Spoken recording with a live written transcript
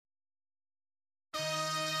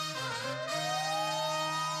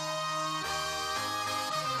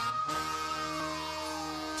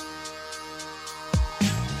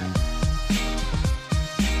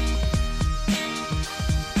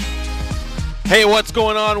Hey, what's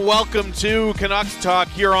going on? Welcome to Canucks Talk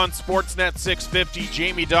here on Sportsnet 650.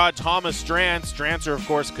 Jamie Dodd, Thomas Drance. Drance are, of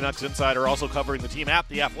course, Canucks Insider, also covering the team at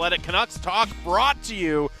The Athletic. Canucks Talk brought to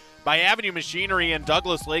you by Avenue Machinery and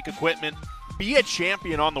Douglas Lake Equipment. Be a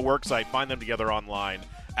champion on the worksite. Find them together online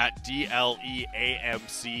at dleamc.com.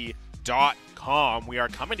 We are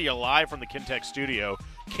coming to you live from the Kintec studio.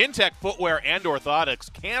 Kintec Footwear and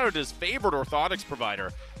Orthotics, Canada's favorite orthotics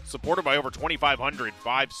provider. Supported by over 2,500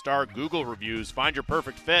 five-star Google reviews. Find your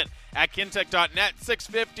perfect fit at kintec.net.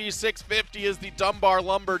 650 is the Dunbar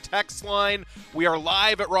Lumber text line. We are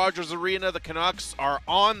live at Rogers Arena. The Canucks are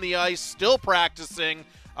on the ice, still practicing.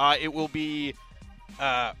 It will be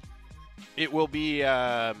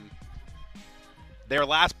their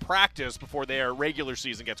last practice before their regular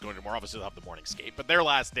season gets going tomorrow. Obviously, they'll have the morning skate, but their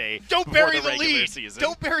last day. Don't bury the regular lead. Season.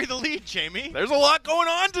 Don't bury the lead, Jamie. There's a lot going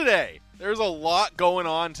on today.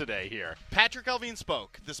 Here. Patrick Allvin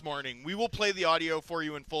spoke this morning. We will play the audio for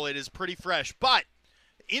you in full. It is pretty fresh. But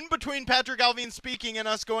in between Patrick Allvin speaking and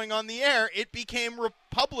us going on the air, it became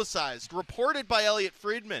publicized, reported by Elliot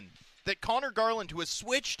Friedman, that Conor Garland, who has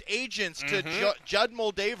switched agents to Judd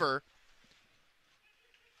Moldaver,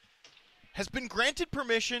 has been granted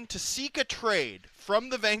permission to seek a trade from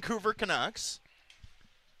the Vancouver Canucks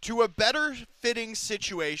to a better fitting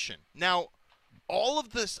situation. Now, all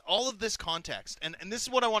of this context, and this is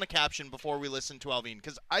what I want to caption before we listen to Allvin,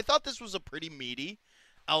 because I thought this was a pretty meaty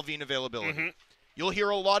Allvin availability. You'll hear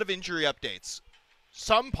a lot of injury updates.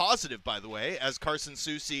 Some positive, by the way, as Carson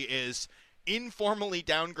Soucy is informally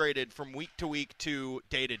downgraded from week to week to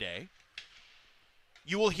day to day.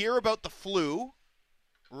 You will hear about the flu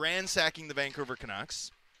ransacking the Vancouver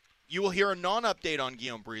Canucks. You will hear a non-update on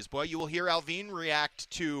Guillaume Brisebois. You will hear Allvin react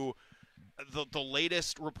to the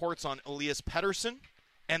latest reports on Elias Pettersson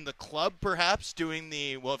and the club perhaps doing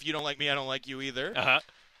the, well, if you don't like me, I don't like you either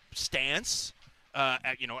stance,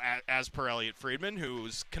 as per Elliot Friedman,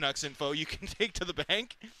 whose Canucks info you can take to the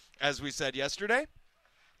bank, as we said yesterday.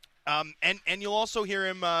 And you'll also hear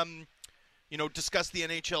him discuss the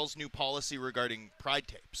NHL's new policy regarding Pride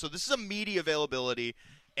tape. So this is a meaty availability,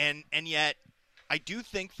 and yet I do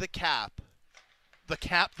think the cap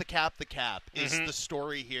is the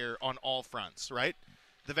story here on all fronts, right?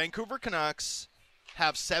 The Vancouver Canucks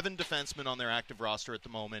have 7 defensemen on their active roster at the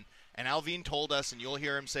moment, and Allvin told us, and you'll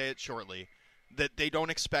hear him say it shortly, that they don't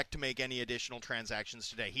expect to make any additional transactions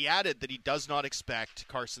today. He added that he does not expect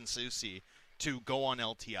Carson Soucy to go on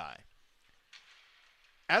LTI.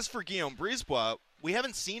 As for Guillaume Brisebois, we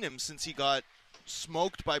haven't seen him since he got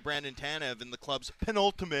smoked by Brandon Tanev in the club's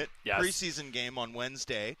penultimate preseason game on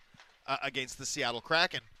Wednesday against the Seattle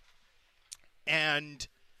Kraken. And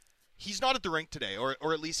he's not at the rink today, or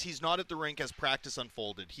at least he's not at the rink as practice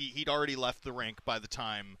unfolded. He'd already left the rink by the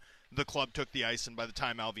time the club took the ice and by the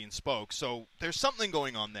time Allvin spoke. So there's something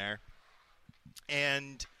going on there.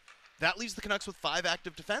 And that leaves the Canucks with 5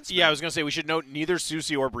 active defensemen. Yeah, I was going to say we should note neither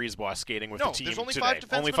Soucy or Brisebois skating with the team there's only today. 5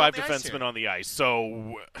 defensemen only 5 on the defensemen on the ice.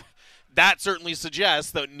 So that certainly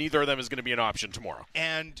suggests that neither of them is going to be an option tomorrow.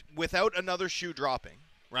 And without another shoe dropping,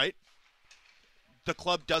 right, the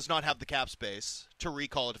club does not have the cap space to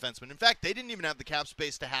recall a defenseman. In fact, they didn't even have the cap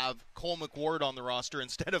space to have Cole McWard on the roster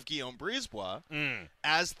instead of Guillaume Brisebois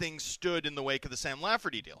as things stood in the wake of the Sam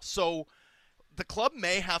Lafferty deal. So the club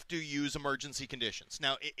may have to use emergency conditions.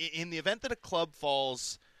 Now, in the event that a club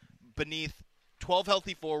falls beneath 12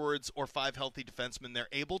 healthy forwards or 5 healthy defensemen, they're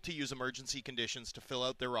able to use emergency conditions to fill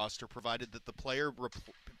out their roster, provided that the player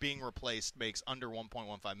being replaced makes under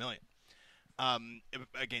 $1.15 million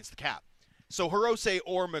against the cap. So Hirose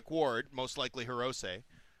or McWard, most likely Hirose,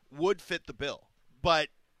 would fit the bill. But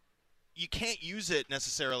you can't use it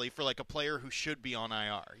necessarily for like a player who should be on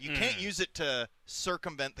IR. You can't use it to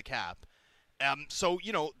circumvent the cap. So,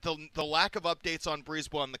 the lack of updates on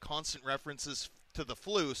Brisebois and the constant references to the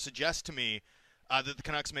flu suggest to me that the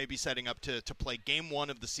Canucks may be setting up to play Game 1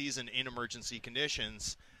 of the season in emergency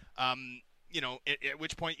conditions. At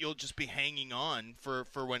which point you'll just be hanging on for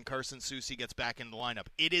when Carson Soucy gets back in the lineup.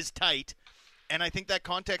 It is tight, and I think that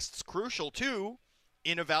context's crucial, too,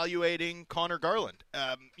 in evaluating Conor Garland.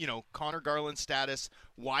 Conor Garland's status,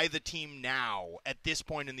 why the team now, at this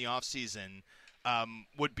point in the offseason,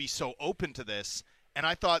 would be so open to this. And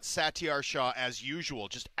I thought Satyar Shah, as usual,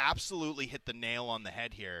 just absolutely hit the nail on the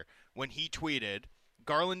head here when he tweeted,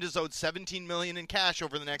 Garland is owed $17 million in cash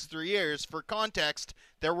over the next 3 years. For context,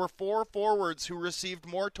 there were 4 forwards who received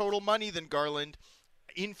more total money than Garland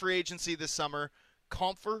in free agency this summer: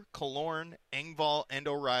 Compher, Killorn, Engvall, and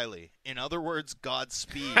O'Reilly. In other words,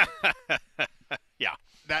 Godspeed. Yeah.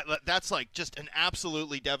 That's like just an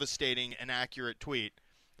absolutely devastating and accurate tweet.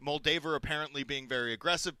 Moldaver apparently being very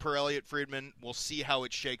aggressive per Elliot Friedman. We'll see how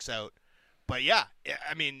it shakes out. But yeah,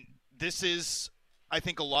 I mean, this is, I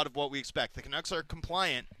think, a lot of what we expect. The Canucks are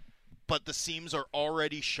compliant, but the seams are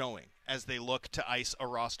already showing as they look to ice a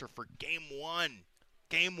roster for Game 1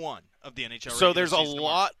 of the NHL. So there's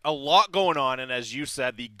tomorrow. a lot going on, and as you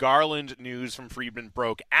said, the Garland news from Friedman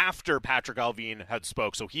broke after Patrick Allvin had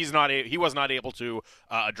spoke, so he was not able to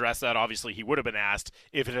address that. Obviously, he would have been asked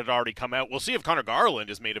if it had already come out. We'll see if Conor Garland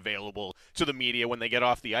is made available to the media when they get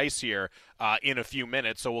off the ice here in a few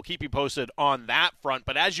minutes, so we'll keep you posted on that front.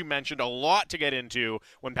 But as you mentioned, a lot to get into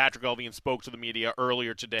when Patrick Allvin spoke to the media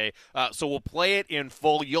earlier today, so we'll play it in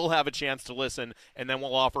full. You'll have a chance to listen, and then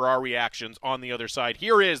we'll offer our reactions on the other side.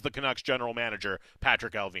 Here is the Canucks general manager,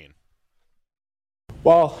 Patrick Allvin.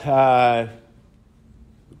 Well,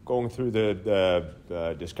 going through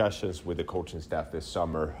the discussions with the coaching staff this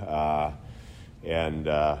summer and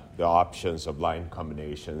the options of line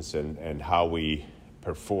combinations and how we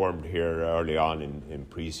performed here early on in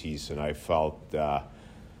preseason, I felt I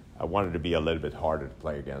wanted to be a little bit harder to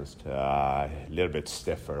play against, a little bit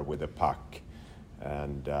stiffer with the puck.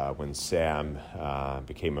 And when Sam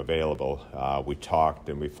became available, we talked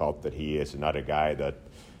and we felt that he is another guy that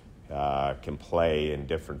can play in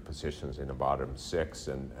different positions in the bottom six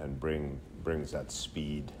and brings that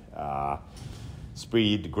speed,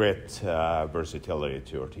 grit, versatility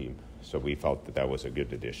to our team. So we felt that was a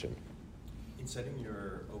good addition. In setting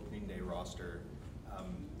your opening day roster,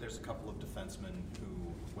 there's a couple of defensemen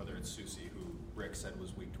who, whether it's Susie, who Rick said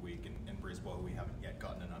was week to week, and Brisebois, who we haven't yet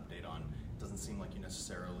gotten an update on. Doesn't seem like you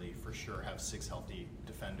necessarily for sure have 6 healthy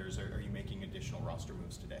defenders. Are you making additional roster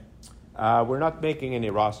moves today? We're not making any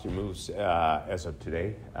roster moves as of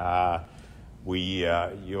today.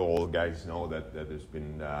 You all guys know that there's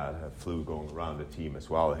been a flu going around the team as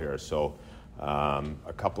well here. So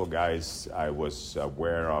a couple of guys I was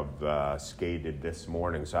aware of skated this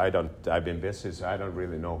morning. So I've been busy, so I don't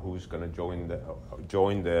really know who's going to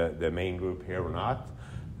join the main group here or not.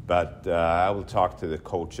 But I will talk to the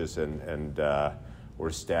coaches and or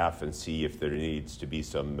staff and see if there needs to be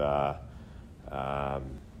some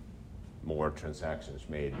more transactions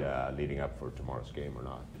made leading up for tomorrow's game or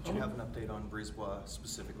not. Do you have an update on Brisebois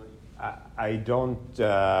specifically? I don't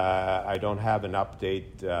have an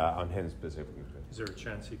update on him specifically. Is there a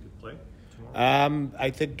chance he could play tomorrow? I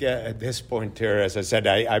think at this point here, as I said,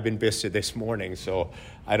 I've been busy this morning, so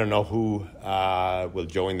I don't know who will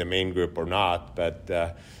join the main group or not. But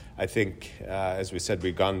I think, as we said,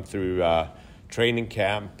 we've gone through training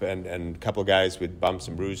camp and a couple of guys with bumps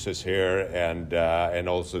and bruises here, and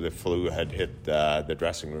also the flu had hit the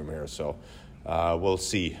dressing room here. So we'll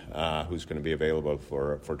see who's going to be available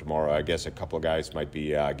for tomorrow. I guess a couple of guys might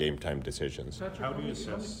be game time decisions. How do you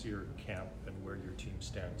assess your camp and where your team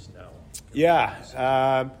stands now?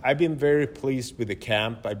 Yeah, I've been very pleased with the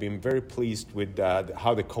camp. I've been very pleased with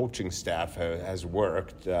how the coaching staff has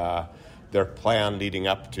worked. Their plan leading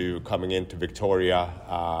up to coming into Victoria,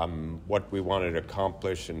 what we wanted to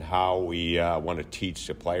accomplish and how we want to teach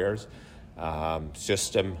the players.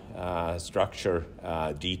 System, structure,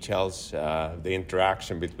 details, the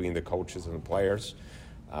interaction between the coaches and the players.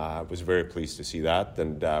 Was very pleased to see that,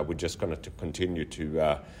 and we're just going to continue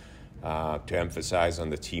to emphasize on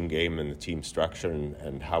the team game and the team structure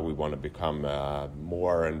and how we want to become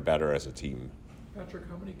more and better as a team. Patrick,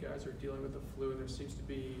 how many guys are dealing with the flu? There seems to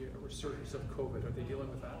be a resurgence of COVID. Are they dealing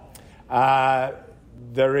with that?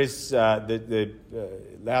 There is the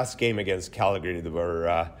last game against Calgary. There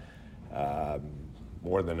were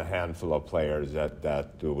more than a handful of players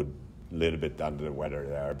that were a little bit under the weather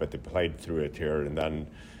there, but they played through it here. And then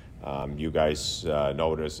you guys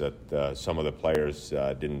noticed that some of the players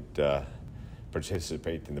didn't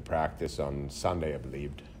participate in the practice on Sunday, I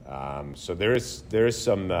believe. So there is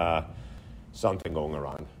some something going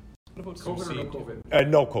around. What about COVID or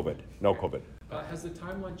no COVID? No COVID. Has the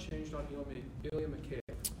timeline changed on Ilya McKay?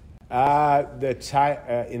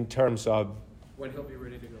 In terms of when he'll be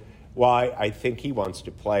ready to go? Well, I think he wants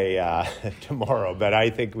to play tomorrow, but I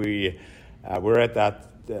think we're at that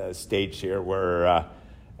stage here where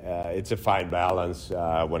it's a fine balance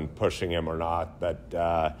when pushing him or not.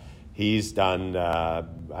 But he's done.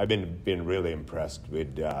 I've been really impressed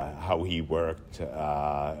with how he worked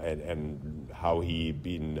and how he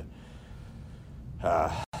been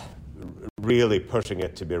really pushing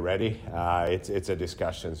it to be ready. It's a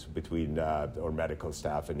discussions between our medical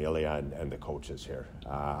staff and Ilya and the coaches here.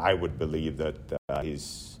 I would believe that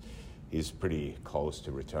he's pretty close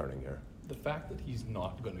to returning here. The fact that he's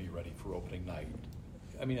not going to be ready for opening night,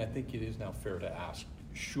 I mean, I think it is now fair to ask,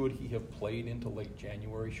 should he have played into late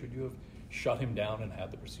January? Should you have shut him down and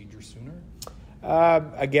had the procedure sooner?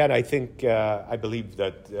 Again, I think I believe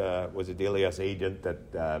that was Adelia's agent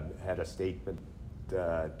that had a statement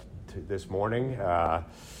this morning.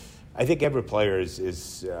 I think every player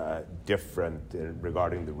is different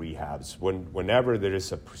regarding the rehabs. Whenever there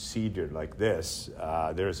is a procedure like this,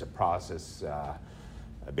 there is a process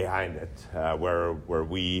behind it where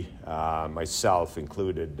we, myself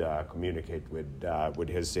included, communicate with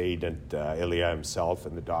his agent, Ilya himself,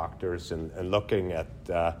 and the doctors, and looking at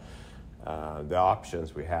the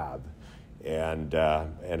options we have.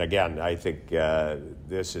 And again, I think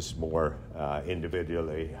this is more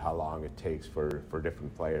individually how long it takes for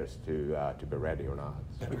different players to be ready or not.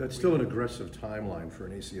 So. But that's still an aggressive timeline for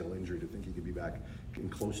an ACL injury to think he could be back in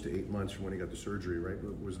close to 8 months from when he got the surgery, right?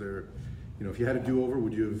 Was there, if you had a do-over,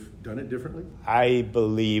 would you have done it differently? I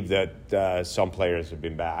believe that some players have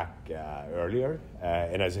been back earlier.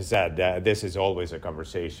 And as I said, this is always a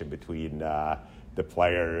conversation between the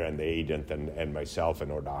player and the agent and myself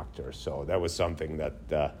and our doctor. So that was something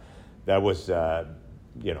that was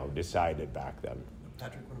decided back then.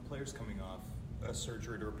 Patrick, when a player's coming off a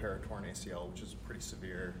surgery to repair a torn ACL, which is a pretty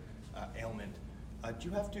severe ailment, do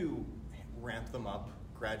you have to ramp them up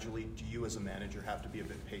gradually? Do you as a manager have to be a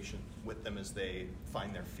bit patient with them as they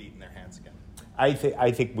find their feet and their hands again?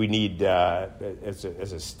 I think we need, as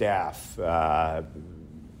a staff, have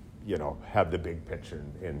the big picture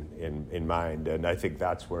in mind. And I think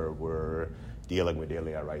that's where we're dealing with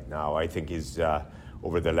Ilya right now. I think he's,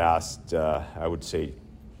 over the last, I would say,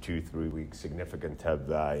 2-3 weeks, significant have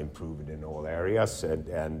improved in all areas.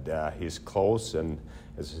 And he's close. And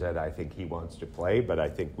as I said, I think he wants to play. But I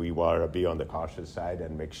think we want to be on the cautious side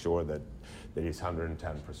and make sure that he's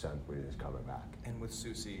 110% when he's coming back. And with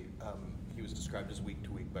Susie, he was described as week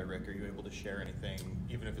to week by Rick. Are you able to share anything,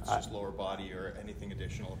 even if it's just lower body or anything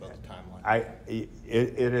additional about the timeline?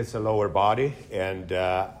 It is a lower body, and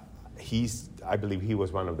I believe he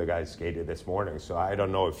was one of the guys skated this morning. So I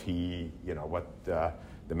don't know if he, what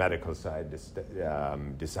the medical side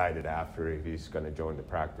decided after if he's going to join the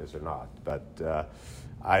practice or not. But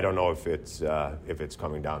I don't know if it's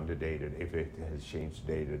coming down to day to day, if it has changed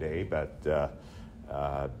day to day. But the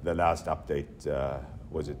last update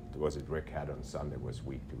was it Rick had on Sunday was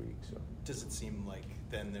week to week. So does it seem like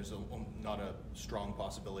then there's not a strong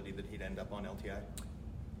possibility that he'd end up on LTI?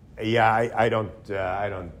 Yeah, I don't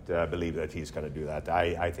believe that he's going to do that.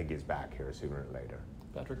 I think he's back here sooner or later.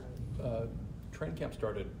 Patrick, training camp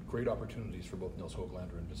started great opportunities for both Nils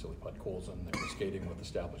Höglander and Vasily Podkolzin. They were skating with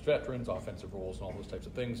established veterans, offensive roles, and all those types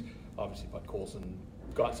of things. Obviously, Podkolzin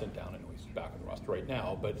got sent down. I know he's back on the roster right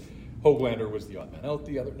now, but Höglander was the odd man out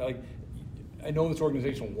the other night. I know this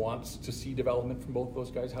organization wants to see development from both of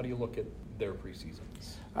those guys. How do you look at their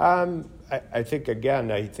preseasons? I think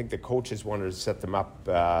the coaches wanted to set them up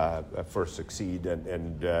for succeed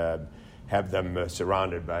and have them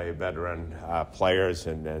surrounded by veteran players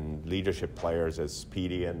and leadership players as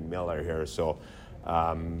Petey and Miller here. So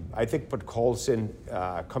I think Podkolzin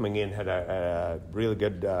coming in had a really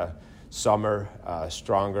good summer,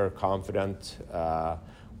 stronger, confident.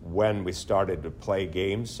 When we started to play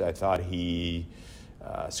games, I thought he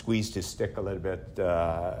squeezed his stick a little bit,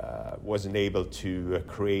 wasn't able to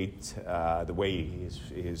create the way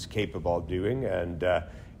he's capable of doing. And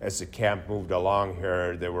as the camp moved along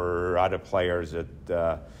here, there were other players that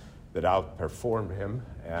outperformed him.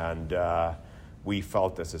 And we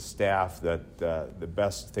felt as a staff that the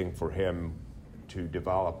best thing for him to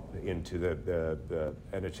develop into the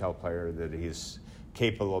NHL player that he's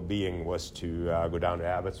capable of being was to go down to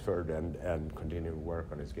Abbotsford and continue to work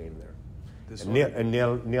on his game there. And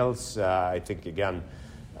Nils, I think, again,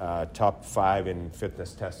 top 5 in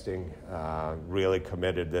fitness testing, really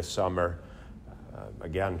committed this summer.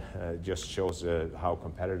 Again, just shows how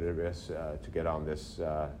competitive it is to get on this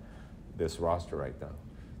roster right now.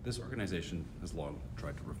 This organization has long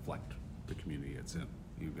tried to reflect the community it's in.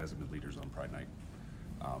 You guys have been leaders on Pride Night.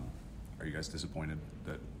 Are you guys disappointed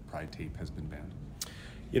that Pride tape has been banned?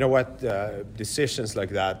 You know what? Decisions like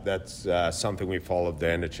that's something we follow the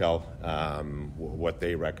NHL, what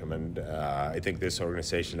they recommend. I think this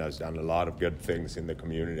organization has done a lot of good things in the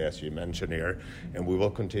community, as you mentioned here, and we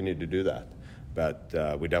will continue to do that. But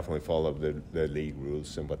we definitely follow the league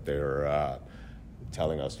rules and what they're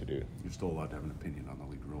telling us to do. You're still allowed to have an opinion on the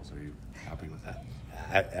league rules. Are you happy with that?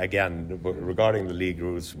 Again, regarding the league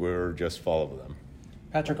rules, we're just following them.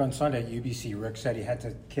 Patrick, on Sunday at UBC, Rick said he had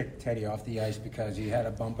to kick Teddy off the ice because he had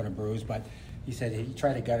a bump and a bruise, but he said he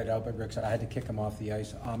tried to gut it out, but Rick said, I had to kick him off the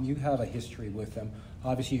ice. You have a history with him.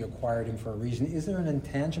 Obviously, you acquired him for a reason. Is there an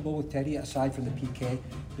intangible with Teddy, aside from the PK,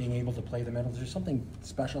 being able to play the middle? Is there something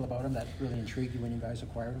special about him that really intrigued you when you guys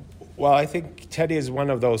acquired him? Well, I think Teddy is one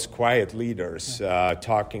of those quiet leaders.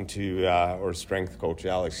 Talking to our strength coach,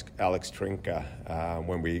 Alex Trinka,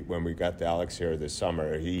 when we got Alex here this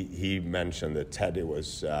summer, he mentioned that Teddy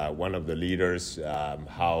was one of the leaders,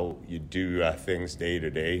 how you do things day to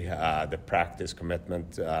day, the practice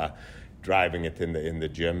commitment, driving it in the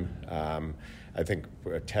gym. I think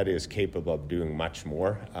Teddy is capable of doing much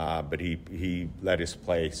more, but he let his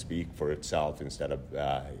play speak for itself instead of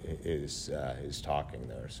his talking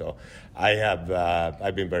there. So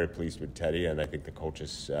I've been very pleased with Teddy, and I think the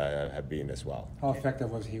coaches have been as well. How effective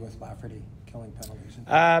was he with Lafferty killing penalties?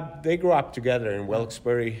 They grew up together in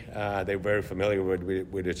Wilkes-Barre. They're very familiar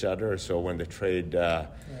with each other. So when the trade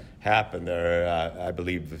happened there, I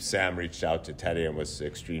believe Sam reached out to Teddy and was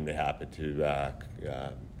extremely happy to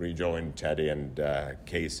rejoin Teddy and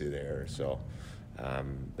Casey there. So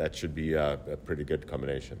that should be a pretty good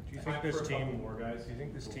combination. Do you think this team, do you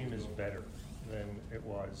think this team is better than it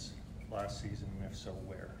was last season, and if so,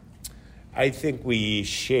 where? I think we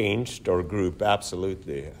changed our group,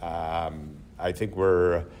 absolutely. I think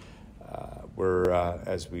we're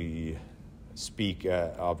as we speak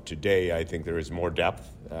of today, I think there is more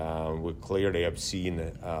depth. We clearly have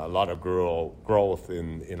seen a lot of growth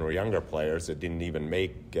in our younger players that didn't even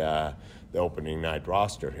make the opening night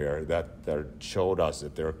roster here, that showed us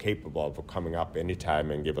that they're capable of coming up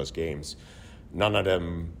anytime and give us games. None of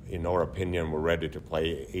them, in our opinion, were ready to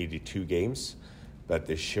play 82 games, but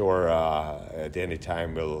they sure at any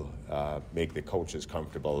time will make the coaches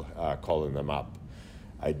comfortable calling them up.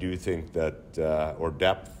 I do think that our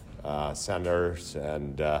depth, centers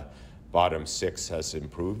and bottom six has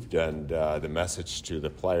improved, and the message to the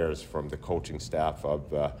players from the coaching staff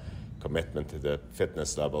of commitment to the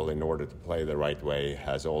fitness level in order to play the right way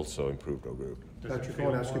has also improved our group. Patrick, I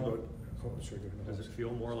want to ask you about... Does it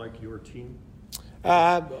feel more like your team?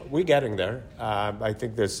 We're getting there. I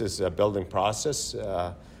think this is a building process.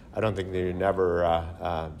 I don't think they're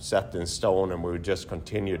never set in stone, and we just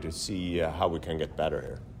continue to see how we can get better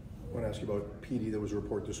here. I want to ask you about Petey. There was a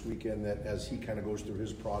report this weekend that as he kind of goes through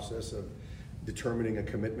his process of determining a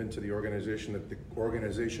commitment to the organization, that the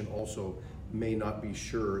organization also may not be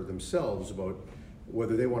sure themselves about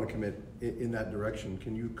whether they want to commit in that direction.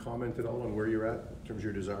 Can you comment at all on where you're at in terms of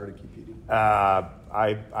your desire to keep Petey?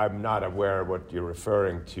 I'm not aware of what you're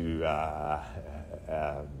referring to,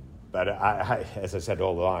 but I, as I said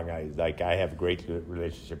all along, I have a great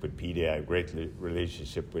relationship with Petey. I have a great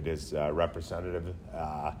relationship with his representative.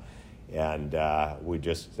 And we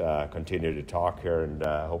just continue to talk here, and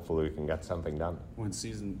hopefully we can get something done. When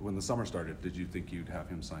the summer started, did you think you'd have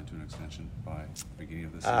him signed to an extension by the beginning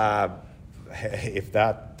of this season? If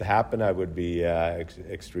that happened, I would be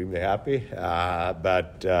extremely happy.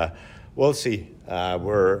 But we'll see.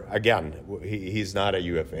 He's not a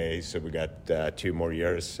UFA, so we got 2 more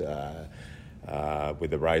years with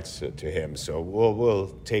the rights to him. So we'll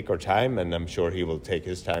take our time, and I'm sure he will take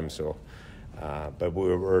his time. So. But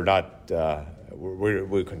we're not.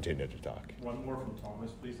 We continue to talk. One more from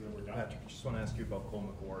Thomas, please, and then we're done. Patrick, just want to ask you about Cole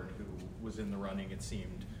McWard, who was in the running, it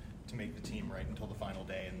seemed, to make the team right until the final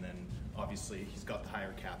day, and then obviously he's got the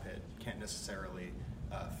higher cap hit, can't necessarily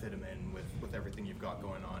fit him in with everything you've got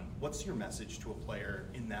going on. What's your message to a player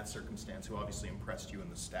in that circumstance who obviously impressed you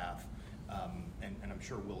and the staff, and I'm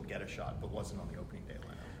sure will get a shot, but wasn't on the opening day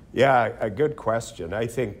lineup? Yeah, a good question. I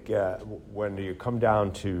think when you come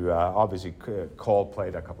down to, obviously Cole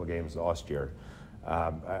played a couple of games last year.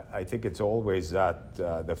 I think it's always that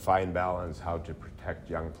the fine balance, how to protect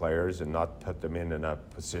young players and not put them in a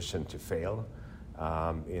position to fail.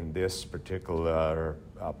 In this particular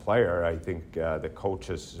player, I think the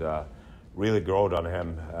coaches really growed on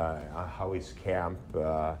him, how his camp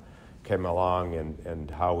came along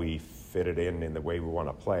and how he fitted in the way we want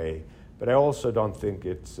to play. But I also don't think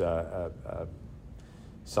it's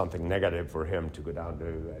something negative for him to go down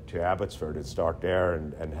to Abbotsford and start there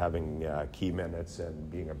and having key minutes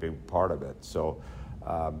and being a big part of it. So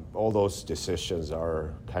all those decisions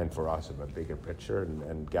are kind for us of a bigger picture,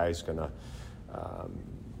 and guys gonna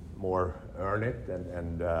more earn it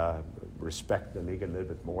and respect the league a little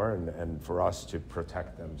bit more, and for us to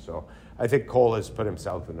protect them. So I think Cole has put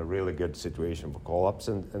himself in a really good situation for call-ups,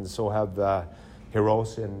 and so have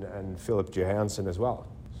Heroes and Philip Johansson as well.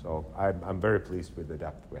 So I'm very pleased with the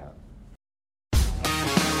depth we have.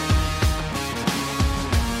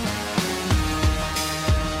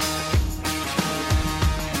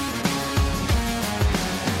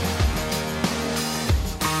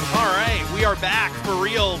 All right, we are back for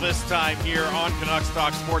real this time here on Canucks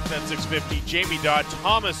Talk Sportsnet 650. Jamie Dodd,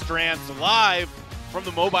 Thomas Drance, live from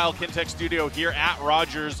the mobile Kintec studio here at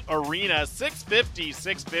Rogers Arena.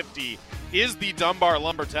 650 is the Dunbar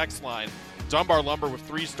Lumber text line. Dunbar Lumber with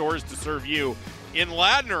 3 stores to serve you in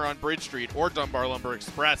Ladner on Bridge Street, or Dunbar Lumber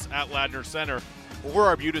Express at Ladner Center, or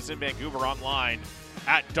Arbutus in Vancouver online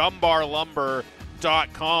at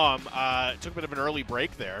dunbarlumber.com. Took a bit of an early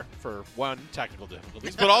break there for one, technical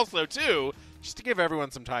difficulties, but also two, just to give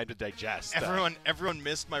everyone some time to digest. Everyone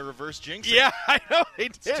missed my reverse jinx. Yeah, I know they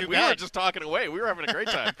did. Too We bad. were just talking away. We were having a great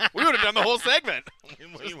time. We would have done the whole segment.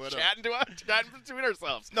 We would've. chatting between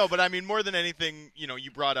ourselves. No, but I mean, more than anything,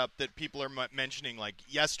 you brought up that people are mentioning, like,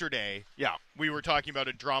 yesterday, Yeah. we were talking about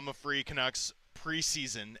a drama-free Canucks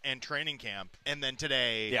preseason and training camp, and then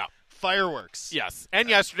today, Yeah. fireworks. Yes, and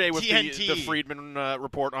yesterday with TNT. the Friedman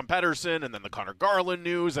report on Pettersson, and then the Conor Garland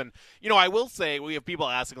news, and I will say we have people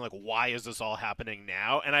asking like, why is this all happening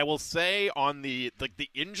now? And I will say on the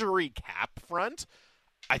injury cap front,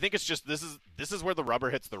 I think it's just this is where the rubber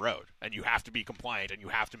hits the road, and you have to be compliant, and you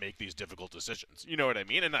have to make these difficult decisions. You know what I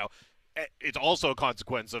mean? And now it's also a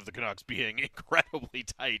consequence of the Canucks being incredibly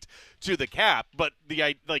tight to the cap, but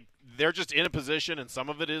they're just in a position, and some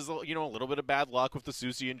of it is a little bit of bad luck with the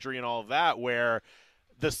Soucy injury and all of that, where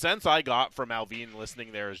the sense I got from Alvin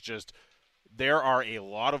listening there is just there are a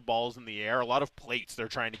lot of balls in the air, a lot of plates they're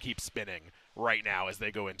trying to keep spinning right now as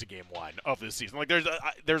they go into game 1 of this season. Like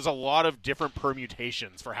there's a lot of different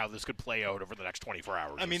permutations for how this could play out over the next 24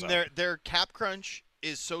 hours. I mean, their cap crunch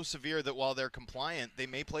is so severe that while they're compliant, they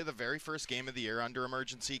may play the very first game of the year under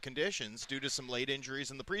emergency conditions due to some late injuries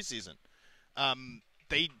in the preseason.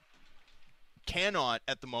 They cannot,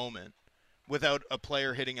 at the moment, without a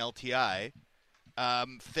player hitting LTI,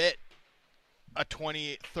 fit a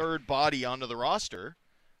 23rd body onto the roster.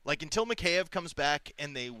 Like, until Mikheyev comes back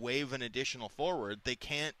and they waive an additional forward, they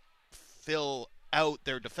can't fill out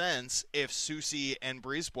their defense if Soucy and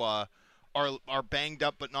Brisebois are banged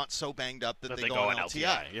up, but not so banged up that they go on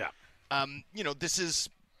LTI. Yeah. This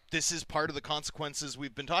is part of the consequences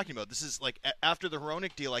we've been talking about. This is like after the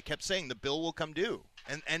Hronek deal, I kept saying the bill will come due,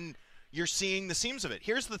 and you're seeing the seams of it.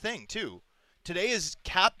 Here's the thing, too. Today is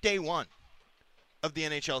cap day 1 of the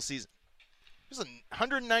NHL season. There's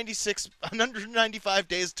 195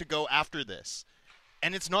 days to go after this,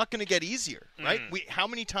 and it's not going to get easier, right? How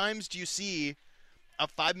many times do you see a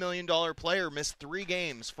 $5 million player miss 3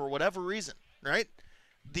 games for whatever reason, right?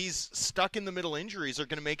 These stuck-in-the-middle injuries are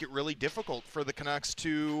going to make it really difficult for the Canucks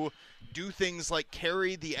to do things like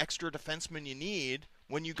carry the extra defenseman you need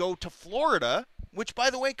when you go to Florida, which, by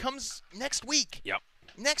the way, comes next week. Yep.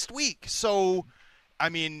 Next week. So, I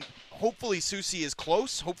mean, hopefully Soucy is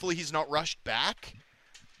close. Hopefully he's not rushed back.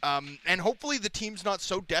 And hopefully the team's not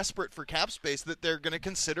so desperate for cap space that they're going to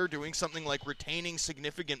consider doing something like retaining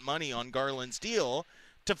significant money on Garland's deal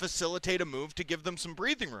to facilitate a move to give them some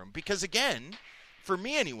breathing room. Because, again, for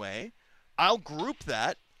me anyway, I'll group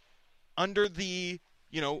that under the,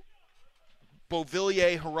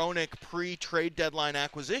 Beauvillier, Hronek pre-trade deadline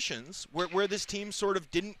acquisitions where this team sort of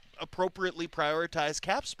didn't appropriately prioritize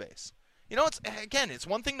cap space. It's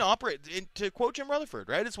one thing to operate, to quote Jim Rutherford,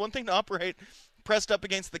 right? It's one thing to operate pressed up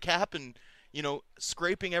against the cap and,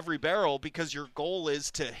 scraping every barrel because your goal is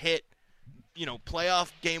to hit,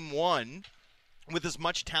 playoff game 1 with as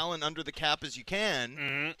much talent under the cap as you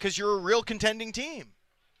can because you're a real contending team.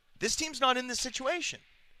 This team's not in this situation.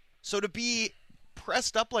 So to be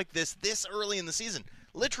pressed up like this early in the season,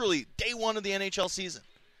 literally day 1 of the NHL season,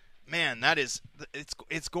 man, it's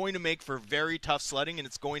going to make for very tough sledding, and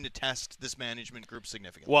it's going to test this management group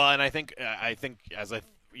significantly. Well, and I think as I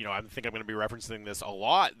think I'm going to be referencing this a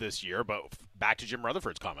lot this year, but back to Jim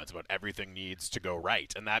Rutherford's comments about everything needs to go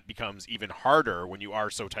right, and that becomes even harder when you are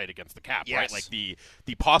so tight against the cap, yes. right? Like the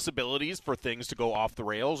possibilities for things to go off the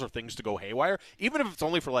rails or things to go haywire, even if it's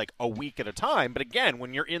only for like a week at a time. But again,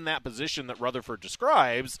 when you're in that position that Rutherford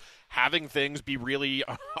describes, having things be really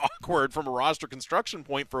awkward from a roster construction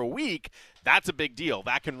point for a week, that's a big deal.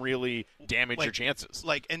 That can really damage your chances.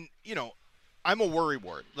 I'm a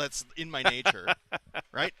worrywart. That's in my nature,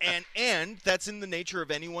 right? And that's in the nature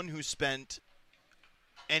of anyone who spent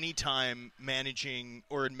any time managing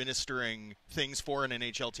or administering things for an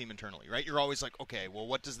NHL team internally, right? You're always like, okay, well,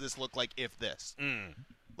 what does this look like if this?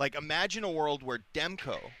 Like, imagine a world where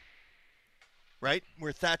Demko, right,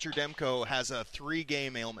 where Thatcher Demko has a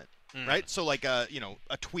 3-game ailment, right? So like a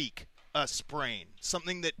tweak, a sprain,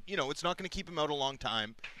 something that, it's not going to keep him out a long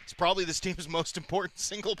time. It's probably this team's most important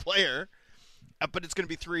single player. But it's going to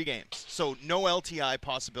be 3 games, so no LTI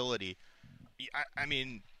possibility. I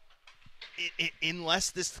mean,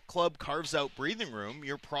 unless this club carves out breathing room,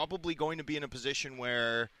 you're probably going to be in a position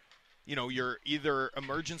where, you're either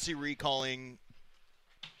emergency recalling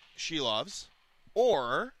Shilovs,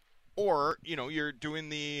 or you're doing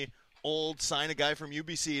the old sign a guy from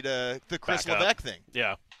UBC to the Chris Levesque thing.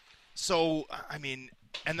 Yeah. So,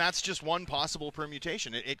 and that's just one possible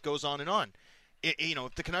permutation. It goes on and on.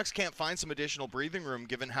 If the Canucks can't find some additional breathing room,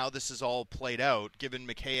 given how this is all played out, given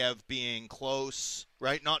Mikheyev being close,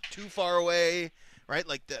 right, not too far away, right,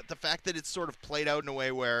 like the fact that it's sort of played out in a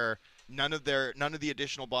way where none of the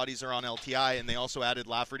additional bodies are on LTI, and they also added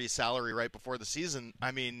Lafferty's salary right before the season.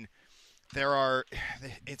 It's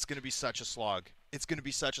going to be such a slog. It's going to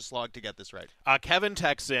be such a slog to get this right. Kevin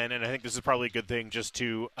texts in, and I think this is probably a good thing just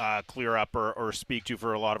to clear up or speak to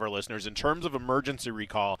for a lot of our listeners. In terms of emergency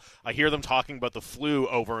recall, I hear them talking about the flu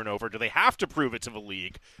over and over. Do they have to prove it to the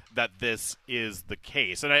league that this is the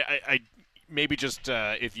case? And I maybe just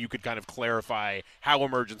if you could kind of clarify how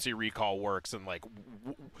emergency recall works and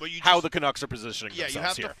how the Canucks are positioning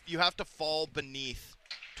themselves here. You have to fall beneath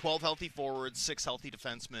 12 healthy forwards, 6 healthy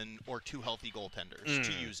defensemen, or 2 healthy goaltenders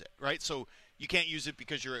to use it, right? So you can't use it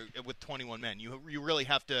because you're with 21 men. You really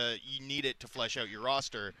have to. You need it to flesh out your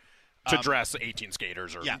roster. To dress 18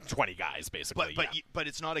 skaters or 20 guys, basically. But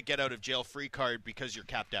it's not a get out of jail free card because you're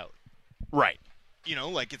capped out. Right.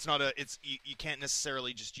 It's not a. You can't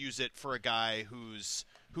necessarily just use it for a guy who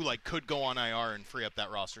could go on IR and free up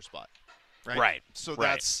that roster spot. Right. Right. So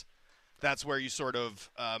that's where you sort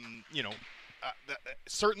of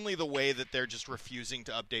certainly the way that they're just refusing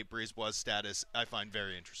to update Brisebois' status, I find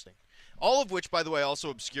very interesting. All of which, by the way,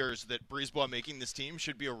 also obscures that Brisebois making this team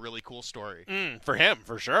should be a really cool story. For him,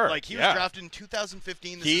 for sure. He was drafted in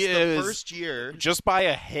 2015. This is the first year. Just by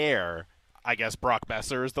a hair, I guess Brock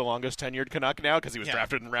Besser is the longest tenured Canuck now because he was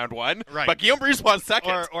drafted in round 1. Right. But Guillaume Brisebois is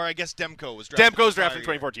second. Or I guess Demko was drafted. Demko's drafted in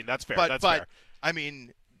 2014. That's fair. But fair. I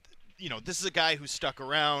mean, this is a guy who stuck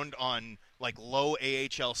around on low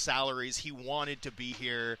AHL salaries. He wanted to be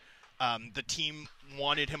here. The team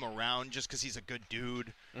wanted him around just because he's a good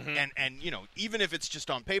dude. Mm-hmm. And even if it's just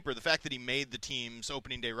on paper, the fact that he made the team's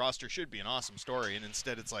opening day roster should be an awesome story. And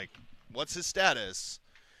instead it's what's his status?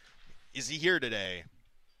 Is he here today?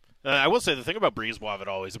 I will say the thing about Brisebois that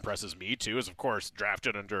always impresses me, too, is, of course,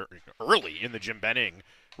 drafted early in the Jim Benning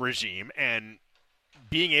regime, and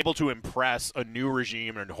being able to impress a new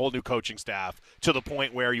regime and a whole new coaching staff to the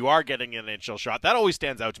point where you are getting an NHL shot, that always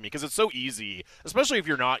stands out to me because it's so easy, especially if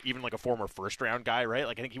you're not even a former first-round guy, right?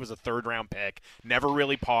 I think he was a third-round pick, never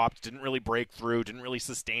really popped, didn't really break through, didn't really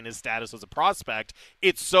sustain his status as a prospect.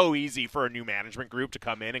 It's so easy for a new management group to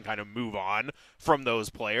come in and kind of move on from those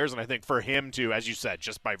players, and I think for him to, as you said,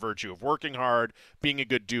 just by virtue of working hard, being a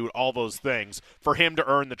good dude, all those things, for him to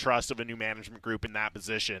earn the trust of a new management group in that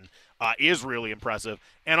position is really impressive.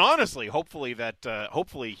 And honestly, hopefully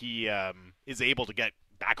he is able to get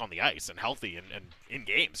back on the ice and healthy and in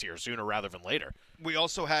games here sooner rather than later. We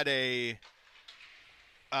also had a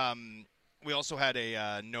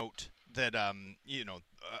note that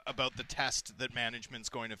about the test that management's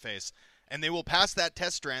going to face, and they will pass that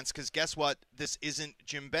test, Strance, because guess what? This isn't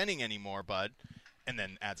Jim Benning anymore, bud. And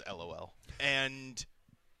then adds LOL. And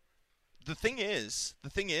the thing is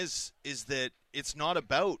that it's not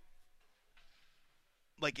about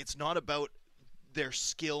their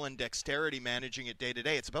skill and dexterity managing it day to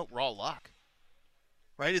day. It's about raw luck,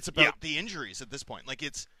 right? It's about the injuries at this point.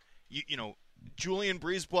 It's, Julian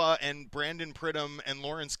Brisebois and Brandon Pridham and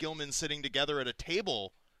Lawrence Gilman sitting together at a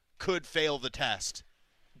table could fail the test,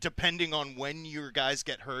 depending on when your guys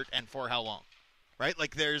get hurt and for how long, right?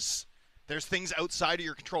 There's things outside of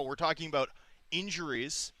your control. We're talking about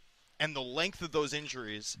injuries and the length of those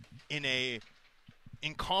injuries in a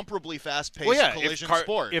incomparably fast-paced collision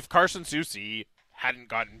sport. If Carson Soucy hadn't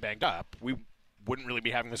gotten banged up, we wouldn't really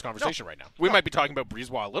be having this conversation right now. We might be talking about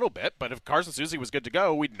Brisebois a little bit, but if Carson Soucy was good to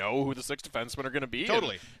go, we'd know who the 6 defensemen are going to be.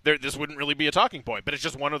 Totally. This wouldn't really be a talking point, but it's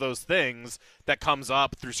just one of those things that comes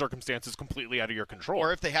up through circumstances completely out of your control.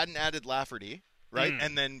 Or if they hadn't added Lafferty, right,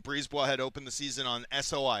 and then Brisebois had opened the season on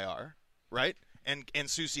SOIR, right, and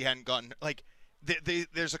Soucy hadn't gotten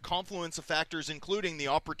there's a confluence of factors, including the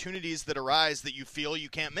opportunities that arise that you feel you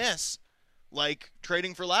can't miss, like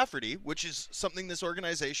trading for Lafferty, which is something this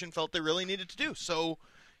organization felt they really needed to do. So,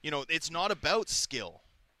 it's not about skill.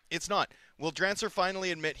 It's not. Will Drancer finally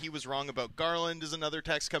admit he was wrong about Garland is another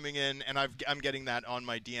text coming in, and I'm getting that on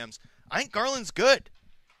my DMs. I think Garland's good.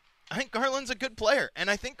 I think Garland's a good player, and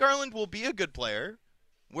I think Garland will be a good player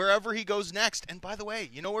wherever he goes next. And by the way,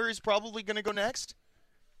 you know where he's probably going to go next?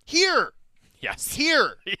 Here. Yes.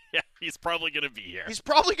 Here. Yeah, he's probably going to be here. He's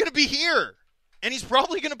probably going to be here. And he's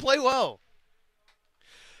probably going to play well.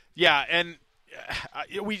 Yeah, and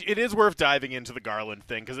it is worth diving into the Garland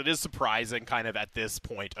thing because it is surprising kind of at this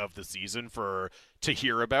point of the season to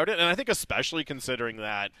hear about it. And I think especially considering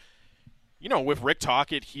that, with Rick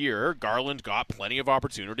Tocchet here, Garland got plenty of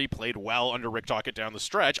opportunity, played well under Rick Tocchet down the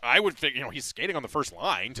stretch. I would think, he's skating on the first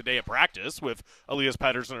line today at practice with Elias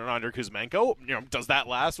Pettersson and Andrei Kuzmenko. Does that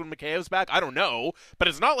last when Mikheyev's back? I don't know. But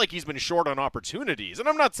it's not like he's been short on opportunities. And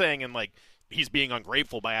I'm not saying he's being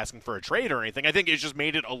ungrateful by asking for a trade or anything. I think it's just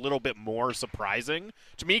made it a little bit more surprising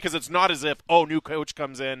to me because it's not as if, new coach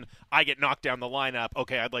comes in, I get knocked down the lineup,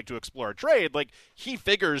 okay, I'd like to explore a trade. He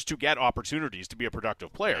figures to get opportunities to be a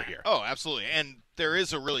productive player here. Oh, absolutely. And there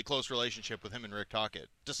is a really close relationship with him and Rick Tocchet,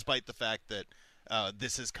 despite the fact that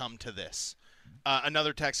this has come to this.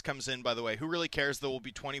 Another text comes in, by the way. Who really cares there will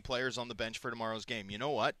be 20 players on the bench for tomorrow's game? You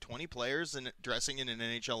know what? 20 players dressing in an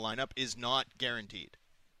NHL lineup is not guaranteed.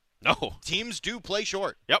 No. Teams do play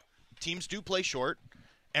short. Yep. Teams do play short,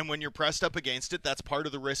 and when you're pressed up against it, that's part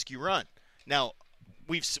of the risk you run. Now,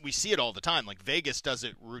 we see it all the time. Vegas does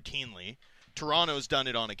it routinely. Toronto's done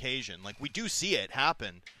it on occasion. We do see it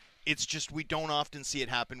happen. It's just we don't often see it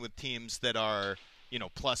happen with teams that are,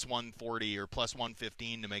 plus 140 or plus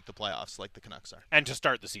 115 to make the playoffs like the Canucks are. And to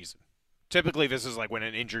start the season. Typically, this is when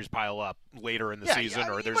injuries pile up later in the season.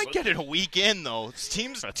 Or you might get it a week in, though.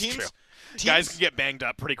 Teams guys can get banged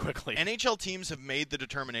up pretty quickly. NHL teams have made the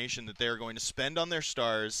determination that they are going to spend on their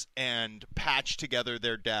stars and patch together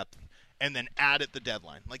their depth and then add at the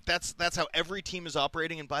deadline. That's how every team is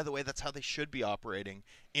operating, and by the way, that's how they should be operating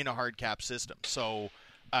in a hard cap system. So,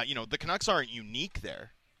 the Canucks aren't unique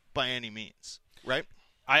there by any means, right?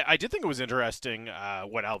 I did think it was interesting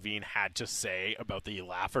what Alvin had to say about the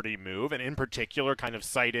Lafferty move, and in particular kind of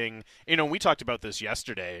citing, we talked about this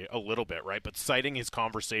yesterday a little bit, right? But citing his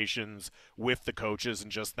conversations with the coaches and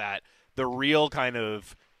just that the real kind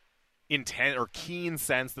of intent or keen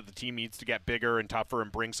sense that the team needs to get bigger and tougher and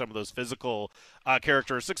bring some of those physical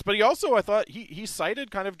characteristics. But he also, I thought, he cited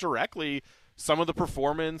kind of directly some of the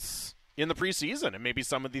performance in the preseason and maybe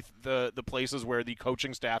some of the places where the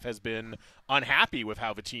coaching staff has been unhappy with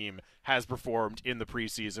how the team has performed in the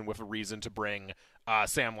preseason with a reason to bring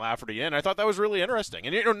Sam Lafferty in. I thought that was really interesting.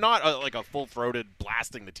 And, not a full-throated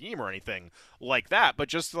blasting the team or anything like that, but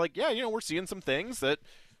just we're seeing some things that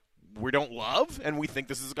we don't love, and we think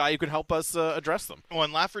this is a guy who can help us address them. Well,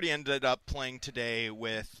 and Lafferty ended up playing today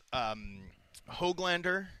with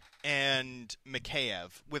Höglander and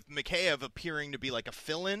Mikheyev, with Mikheyev appearing to be like a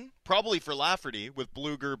fill-in, probably for Lafferty, with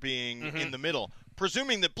Blueger being in the middle.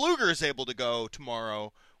 Presuming that Blueger is able to go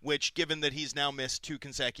tomorrow, which, given that he's now missed 2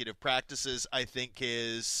 consecutive practices, I think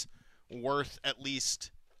is worth at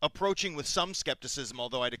least approaching with some skepticism,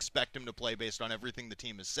 although I'd expect him to play based on everything the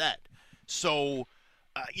team has said. So,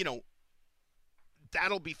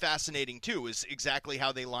 that'll be fascinating, too, is exactly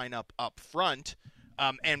how they line up front.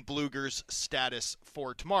 And Blueger's status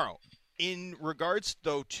for tomorrow. In regards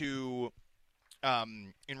though to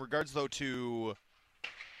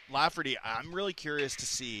Lafferty, I'm really curious to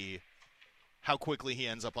see how quickly he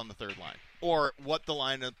ends up on the third line, or what the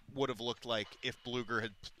lineup would have looked like if Blueger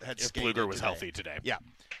had if skated Blueger was today. healthy today. Yeah.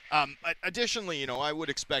 Additionally, I would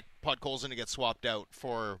expect Podkolzin to get swapped out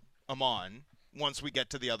for Amon once we get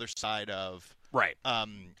to the other side of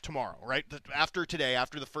tomorrow, right? After today,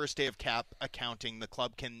 after the first day of cap accounting, the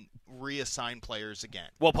club can reassign players again.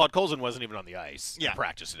 Well, Podkolzin wasn't even on the ice in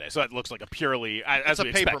practice today, so that looks like a purely, as we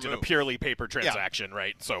expected, a purely paper transaction,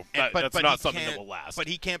 right? So that's not something that will last. But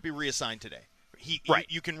he can't be reassigned today.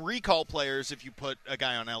 You can recall players if you put a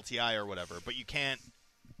guy on LTI or whatever, but you can't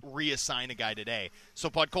reassign a guy today. So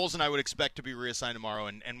Podkolzin I would expect to be reassigned tomorrow,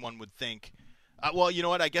 and one would think, well, you know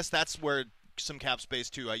what? I guess that's where some cap space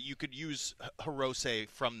too. You could use Hirose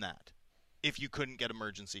from that if you couldn't get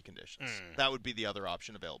emergency conditions. That would be the other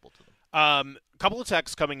option available to them. Couple of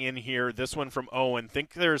texts coming in here. This one from Owen.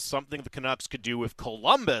 Think there's something the Canucks could do with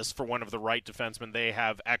Columbus for one of the right defensemen they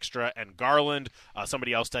have extra, and Garland.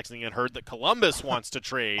 Somebody else texting in heard that Columbus wants to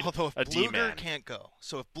trade Although if a Blueger D-man. can't go.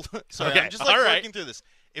 So if sorry, Okay, I'm just all right. working through this.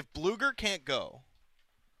 If Blueger can't go,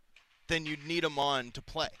 then you'd need him on to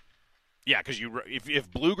play. Yeah, because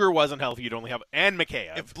if Blueger wasn't healthy, you'd only have and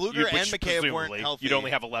Mikheyev. If Blueger and Mikheyev weren't healthy, you'd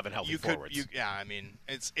only have 11 healthy forwards. I mean,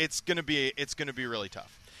 it's gonna be really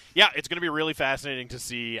tough. Yeah, it's going to be really fascinating to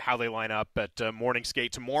see how they line up at morning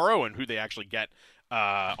skate tomorrow and who they actually get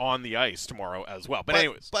on the ice tomorrow as well. But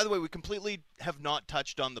anyways, by the way, we completely have not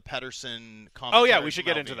touched on the Pettersson commentary. Oh yeah, we should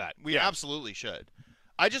get Alvin. into that. We absolutely should.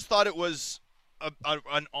 I just thought it was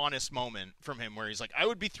an honest moment from him where he's like, I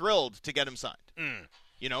would be thrilled to get him signed.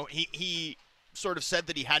 You know, he sort of said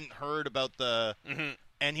that he hadn't heard about the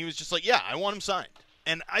and he was just like, yeah, I want him signed.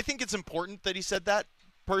 And I think it's important that he said that,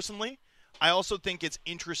 personally. I also think it's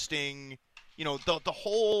interesting, the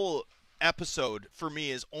whole episode for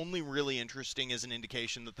me is only really interesting as an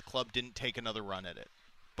indication that the club didn't take another run at it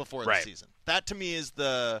before the season. That to me is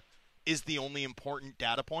the only important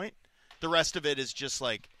data point. The rest of it is just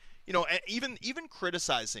like, even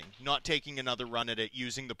criticizing not taking another run at it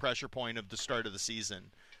using the pressure point of the start of the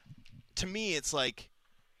season. To me, it's like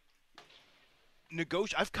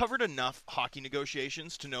I've covered enough hockey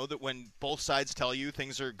negotiations to know that when both sides tell you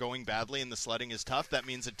things are going badly and the sledding is tough, that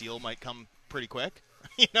means a deal might come pretty quick.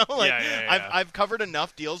 I've covered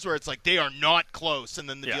enough deals where it's like they are not close, and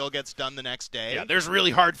then the deal gets done the next day. Yeah, there's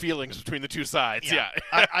really hard feelings between the two sides. Yeah,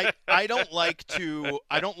 I don't like to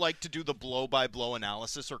do the blow by blow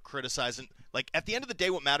analysis or criticizing. Like at the end of the day,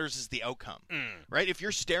 what matters is the outcome, right? If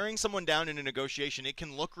you're staring someone down in a negotiation, it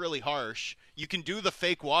can look really harsh. You can do the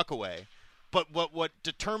fake walk away. But what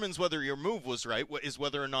determines whether your move was right is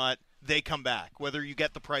whether or not they come back, whether you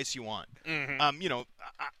get the price you want.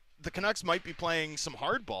 The Canucks might be playing some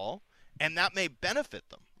hardball, and that may benefit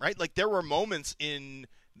them, right? Like there were moments in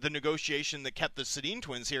the negotiation that kept the Sedin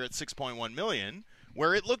twins here at $6.1 million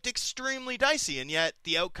where it looked extremely dicey, and yet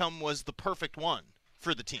the outcome was the perfect one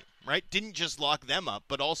for the team, right? Didn't just lock them up,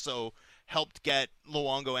 but also helped get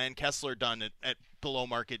Luongo and Kessler done at below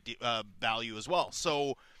market value as well.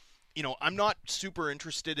 So, I'm not super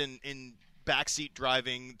interested in backseat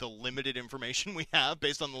driving the limited information we have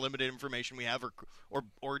based on the limited information we have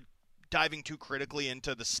or diving too critically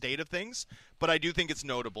into the state of things. But I do think it's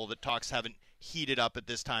notable that talks haven't heated up at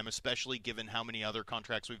this time, especially given how many other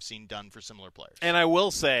contracts we've seen done for similar players. And I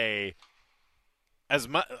will say,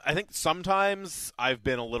 I think sometimes I've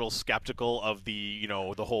been a little skeptical of the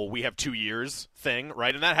whole we have 2 years thing,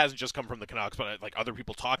 right? And that hasn't just come from the Canucks, but like other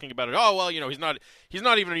people talking about it. Oh, well, he's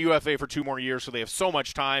not even a UFA for 2 more years, so they have so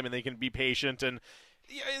much time and they can be patient. And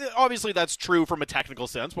obviously that's true from a technical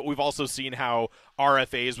sense, but we've also seen how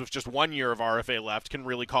RFAs with just 1 year of RFA left can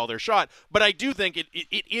really call their shot. But I do think it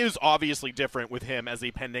is obviously different with him as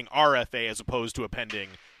a pending RFA as opposed to a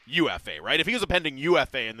pending UFA, right? If he was a pending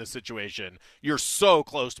UFA in this situation, you're so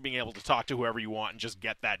close to being able to talk to whoever you want and just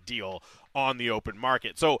get that deal on the open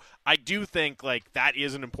market. So I do think like that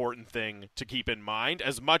is an important thing to keep in mind.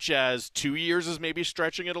 As much as 2 years is maybe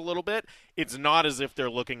stretching it a little bit, it's not as if they're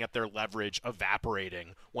looking at their leverage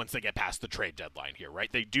evaporating once they get past the trade deadline here,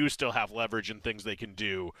 right? They do still have leverage and things they can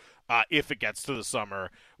do if it gets to the summer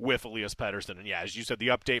with Elias Pettersson. And yeah, as you said, the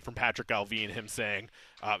update from Patrick Alvin, him saying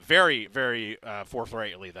very, very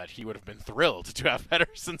forthrightly that he would have been thrilled to have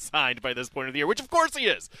Pettersson signed by this point of the year, which of course he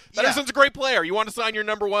is. Pettersson's a great player. You want to sign your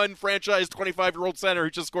number one franchise 25-year-old center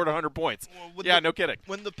who just scored 100 points. Well, no kidding.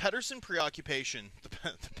 When the Pettersson preoccupation,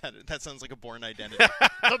 that sounds like a Born Identity.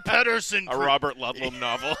 The Pettersson. A Robert Ludlum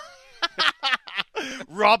novel.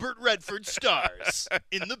 Robert Redford stars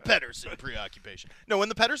in the Pettersson preoccupation. No, when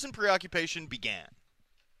the Pettersson preoccupation began,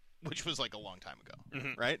 which was like a long time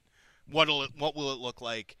ago, right? What will it look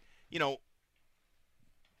like?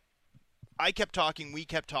 We kept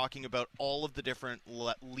talking about all of the different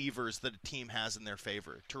levers that a team has in their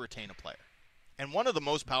favor to retain a player. And one of the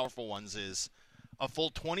most powerful ones is a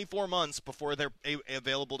full 24 months before they're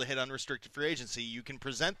available to hit unrestricted free agency, you can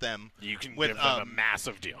present them give them a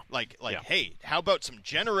massive deal. Hey, how about some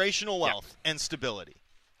generational wealth and stability?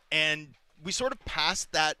 And we sort of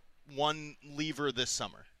passed that one lever this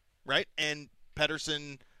summer, right? And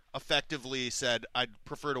Pettersson effectively said, I'd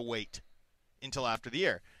prefer to wait until after the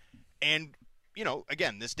year. And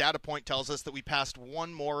again, this data point tells us that we passed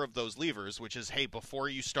one more of those levers, which is, hey, before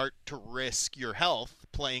you start to risk your health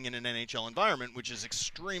playing in an NHL environment, which is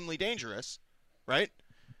extremely dangerous, right?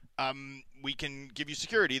 We can give you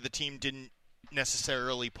security. The team didn't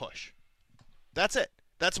necessarily push. That's it.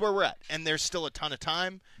 That's where we're at. And there's still a ton of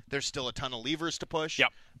time. There's still a ton of levers to push. Yep.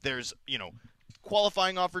 There's,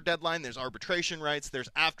 qualifying offer deadline, there's arbitration rights, there's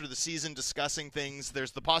after the season discussing things,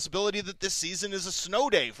 there's the possibility that this season is a snow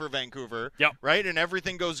day for Vancouver, right? And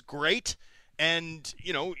everything goes great, and,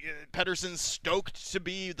 Pettersson's stoked to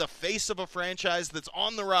be the face of a franchise that's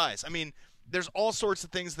on the rise. I mean, there's all sorts of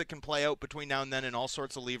things that can play out between now and then and all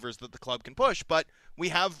sorts of levers that the club can push, but we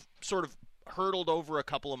have sort of hurdled over a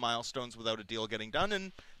couple of milestones without a deal getting done,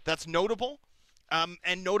 and that's notable,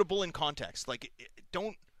 and notable in context. Like,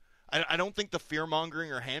 I don't think the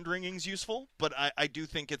fear-mongering or hand-wringing is useful, but I do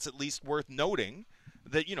think it's at least worth noting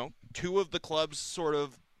that, two of the club's sort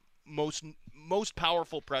of most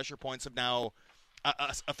powerful pressure points have now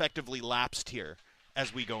effectively lapsed here.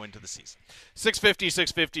 as we go into the season.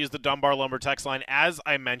 650 is the Dunbar Lumber text line. As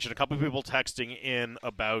I mentioned, a couple of people texting in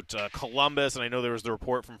about Columbus, and I know there was the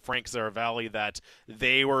report from Frank Zaravalli that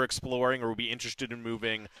they were exploring or would be interested in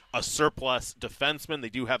moving a surplus defenseman. They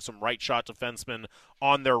do have some right-shot defensemen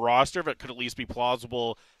on their roster, but could at least be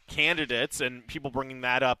plausible candidates, and people bringing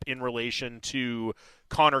that up in relation to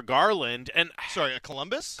Conor Garland. And sorry,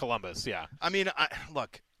 Columbus? Columbus, yeah. I mean,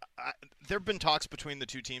 look, there have been talks between the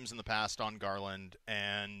two teams in the past on Garland,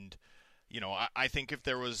 and I think if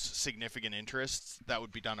there was significant interest, that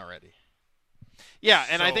would be done already. Yeah,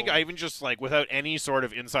 and I think I even just without any sort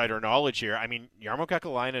of insider knowledge here, I mean, Jarmo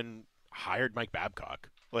Kekalainen hired Mike Babcock.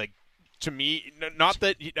 To me, not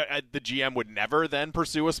that the GM would never then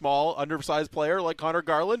pursue a small, undersized player like Conor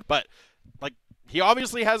Garland, but he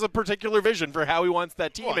obviously has a particular vision for how he wants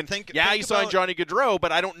that team. Well, and think he signed Johnny Gaudreau,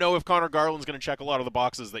 but I don't know if Conor Garland's going to check a lot of the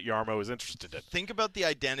boxes that Jarmo is interested in. Think about the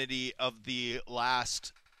identity of the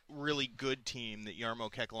last really good team that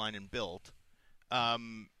Jarmo Kekalainen built.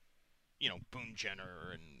 Boone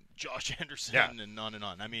Jenner and Josh Anderson and on and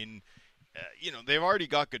on. I mean, they've already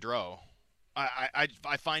got Gaudreau.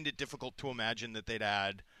 I find it difficult to imagine that they'd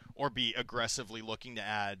add or be aggressively looking to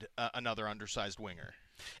add another undersized winger.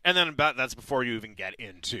 And then that's before you even get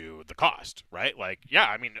into the cost, right?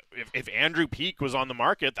 I mean, if Andrew Peeke was on the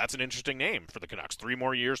market, that's an interesting name for the Canucks. 3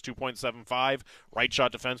 more years, 2.75, right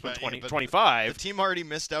shot defenseman, 25. The team already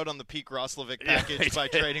missed out on the Peeke Roslovic package by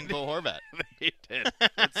trading Bo Horvat. They did.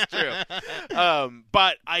 It's true.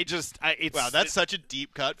 But it's wow, that's such a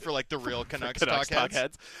deep cut for the real Canucks talk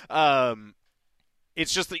heads.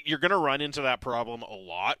 It's just that you're going to run into that problem a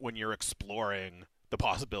lot when you're exploring the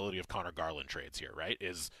possibility of Conor Garland trades here, right?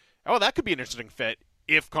 That could be an interesting fit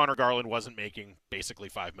if Conor Garland wasn't making basically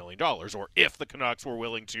 $5 million, or if the Canucks were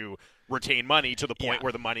willing to retain money to the point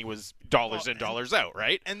where the money was dollars in, dollars out,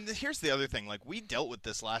 right? And here's the other thing. We dealt with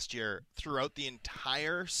this last year throughout the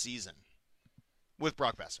entire season with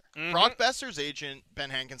Brock Besser. Mm-hmm. Brock Besser's agent,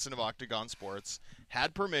 Ben Hankinson of Octagon Sports,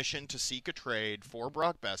 had permission to seek a trade for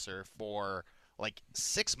Brock Besser for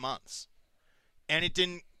 6 months. And it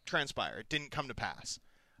didn't transpire. It didn't come to pass.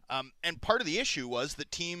 And part of the issue was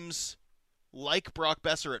that teams like Brock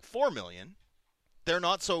Besser at $4 million, they're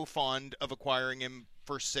not so fond of acquiring him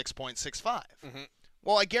for 6.65. Mm-hmm.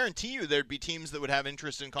 Well, I guarantee you there'd be teams that would have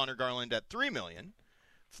interest in Conor Garland at $3 million,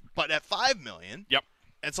 but at $5 million,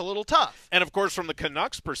 it's a little tough. And of course, from the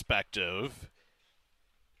Canucks' perspective,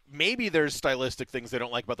 maybe there's stylistic things they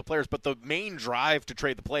don't like about the players, but the main drive to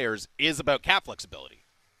trade the players is about cap flexibility.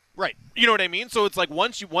 Right. You know what I mean? So it's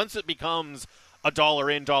once it becomes a dollar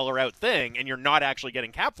in, dollar out thing, and you're not actually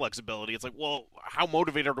getting cap flexibility, it's well, how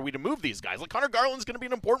motivated are we to move these guys? Conor Garland's going to be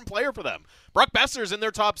an important player for them. Brock Besser's in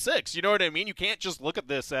their top 6. You know what I mean? You can't just look at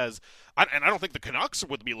this as, and I don't think the Canucks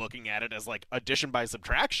would be looking at it as addition by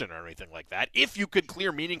subtraction or anything like that. If you could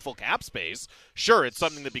clear meaningful cap space, sure, it's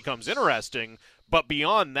something that becomes interesting. But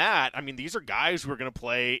beyond that, I mean, these are guys who are going to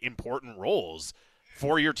play important roles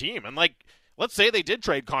for your team. And let's say they did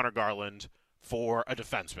trade Conor Garland for a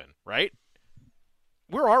defenseman, right?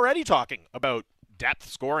 We're already talking about depth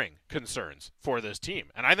scoring concerns for this team.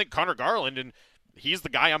 And I think Conor Garland, and he's the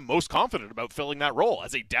guy I'm most confident about filling that role.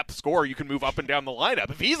 As a depth scorer, you can move up and down the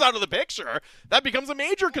lineup. If he's out of the picture, that becomes a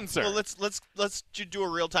major concern. Well, let's do a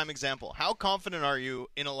real-time example. How confident are you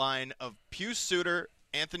in a line of Pius Suter,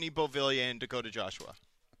 Anthony Beauvillier, and Dakota Joshua?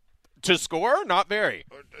 To score? Not very.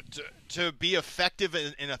 To be effective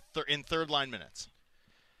in third-line minutes.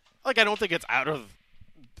 I don't think it's out of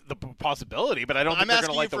the possibility, but I don't think they're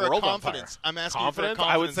going to light the world on fire. I'm asking you for confidence.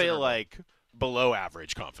 I would say below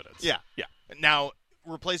average confidence. Yeah. Now,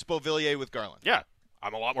 replace Beauvillier with Garland. Yeah.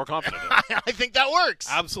 I'm a lot more confident. I think that works.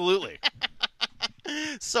 Absolutely.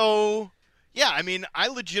 So, yeah, I mean, I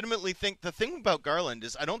legitimately think the thing about Garland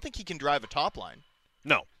is I don't think he can drive a top line.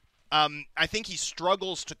 No. I think he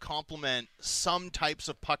struggles to complement some types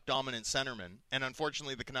of puck-dominant centermen, and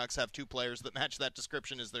unfortunately the Canucks have 2 players that match that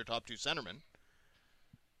description as their top 2 centermen.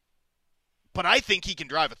 But I think he can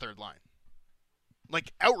drive a third line.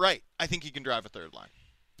 Outright, I think he can drive a third line.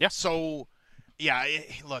 Yeah. So, yeah,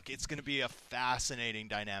 look, it's going to be a fascinating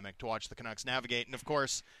dynamic to watch the Canucks navigate. And, of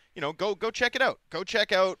course, go check it out. Go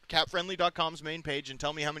check out capfriendly.com's main page and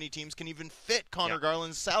tell me how many teams can even fit Conor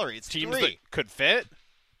Garland's salary. It's teams 3. that could fit,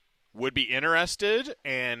 would be interested,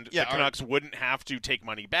 and the Canucks wouldn't have to take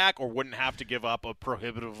money back or wouldn't have to give up a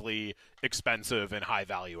prohibitively expensive and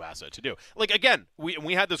high-value asset to do. Again,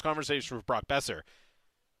 we had this conversation with Brock Besser.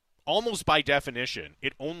 Almost by definition,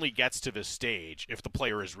 it only gets to this stage if the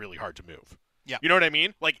player is really hard to move. Yeah. You know what I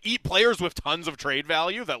mean? Like, eat players with tons of trade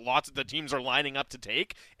value that lots of the teams are lining up to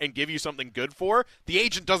take and give you something good for. The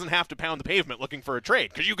agent doesn't have to pound the pavement looking for a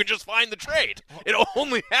trade because you can just find the trade. It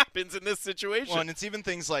only happens in this situation. Well, and it's even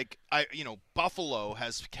things like, Buffalo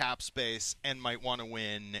has cap space and might want to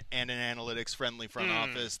win, and an analytics-friendly front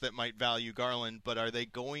office that might value Garland, but are they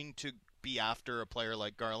going to be after a player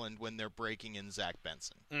like Garland when they're breaking in Zach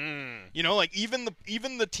Benson? You know, like, even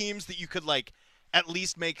the teams that you could, like, at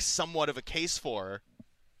least make somewhat of a case for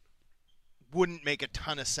wouldn't make a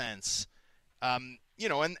ton of sense. And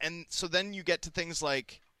so then you get to things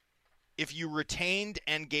like, if you retained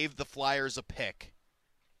and gave the Flyers a pick,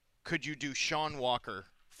 could you do Sean Walker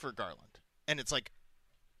for Garland? And it's like,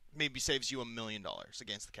 maybe saves you $1 million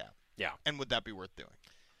against the cap. Yeah. And would that be worth doing?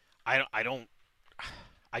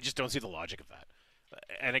 I just don't see the logic of that.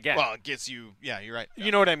 And again, well, it gets you. Yeah, you're right.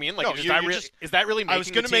 You know what I mean? Like, No, is you're that really making the team better? I was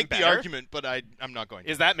going to make the argument, but I'm not going to.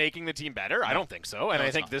 Is that making the team better? No. I don't think so. And No, I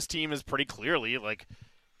it's think not. this team is pretty clearly, like,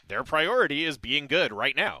 their priority is being good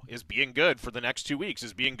right now, is being good for the next 2 weeks,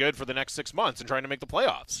 is being good for the next 6 months and trying to make the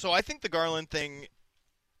playoffs. So I think the Garland thing,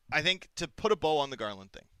 to put a bow on the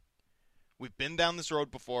Garland thing, we've been down this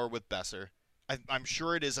road before with Besser. I'm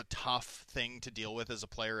sure it is a tough thing to deal with as a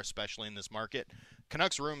player, especially in this market.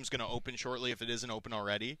 Canucks room's going to open shortly if it isn't open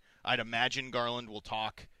already. I'd imagine Garland will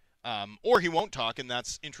talk, or he won't talk, and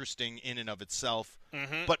that's interesting in and of itself.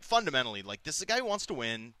 But fundamentally, like, this is a guy who wants to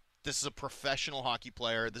win. This is a professional hockey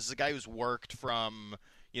player. This is a guy who's worked from,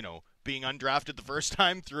 being undrafted the first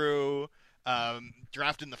time through,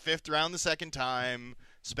 drafted in the 5th round the second time,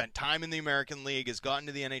 spent time in the American League, has gotten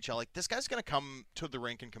to the NHL. Like, this guy's going to come to the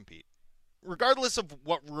rink and compete. Regardless of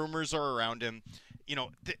what rumors are around him,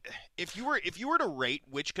 if you were to rate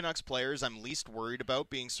which Canucks players I'm least worried about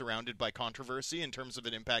being surrounded by controversy in terms of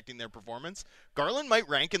it impacting their performance, Garland might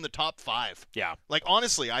rank in the top 5. Yeah. Like,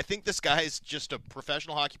 honestly, I think this guy is just a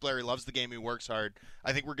professional hockey player. He loves the game. He works hard.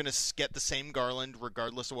 I think we're going to get the same Garland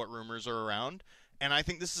regardless of what rumors are around. And I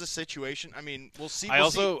think this is a situation, I mean, we'll see.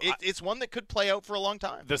 It's one that could play out for a long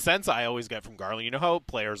time. The sense I always get from Garland, you know how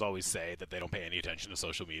players always say that they don't pay any attention to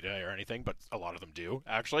social media or anything, but a lot of them do,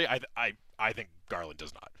 actually? I think Garland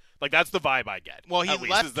does not. Like, that's the vibe I get. Well, he even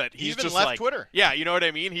left like, Twitter. Yeah, you know what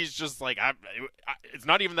I mean? He's just like, it's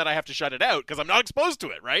not even that I have to shut it out because I'm not exposed to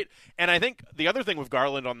it, right? And I think the other thing with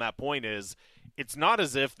Garland on that point is it's not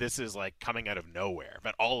as if this is, like, coming out of nowhere,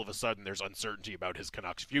 that all of a sudden there's uncertainty about his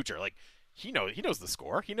Canucks future. Like, he knows the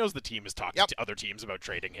score. He knows the team is talking to other teams about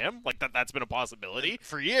trading him. Like, that's been a possibility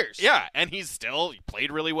for years. Yeah, and he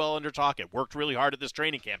played really well under Tocchet, worked really hard at this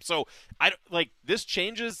training camp. So this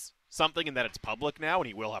changes something in that it's public now, and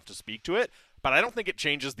he will have to speak to it. But I don't think it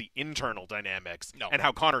changes the internal dynamics and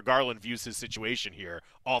how Conor Garland views his situation here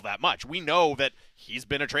all that much. We know that he's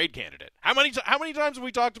been a trade candidate. How many times have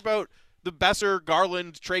we talked about the Besser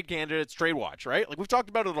Garland trade candidates trade watch? Right? Like, we've talked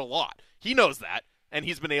about it a lot. He knows that. And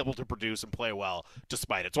he's been able to produce and play well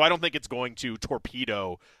despite it. So I don't think it's going to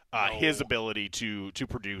torpedo his ability to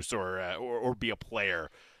produce or be a player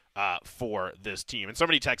for this team. And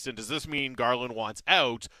somebody texted, does this mean Garland wants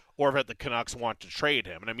out or that the Canucks want to trade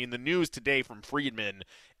him? And I mean, the news today from Friedman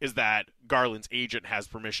is that Garland's agent has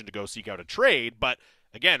permission to go seek out a trade. But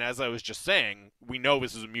again, as I was just saying, we know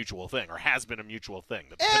this is a mutual thing or has been a mutual thing.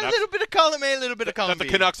 A little bit of column A, a little bit of column B.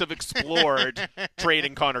 That the Canucks have explored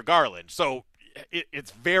trading Conor Garland. So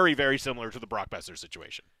it's very, very similar to the Brock Besser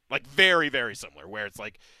situation. Like, very, very similar, where it's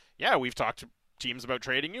like, yeah, we've talked to teams about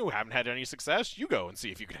trading you, haven't had any success. You go and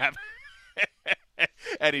see if you can have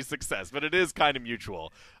any success. But it is kind of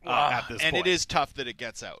mutual at this point. And it is tough that it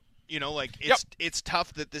gets out. It's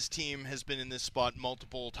tough that this team has been in this spot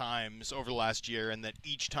multiple times over the last year, and that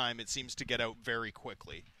each time it seems to get out very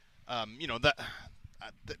quickly.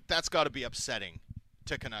 That's got to be upsetting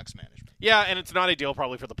to Canucks management. Yeah, and it's not ideal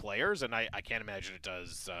probably for the players, and I can't imagine it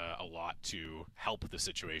does a lot to help the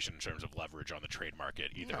situation in terms of leverage on the trade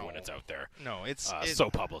market either when it's out there. No, it's so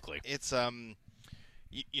publicly. It's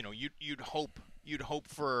you'd hope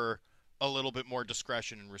for a little bit more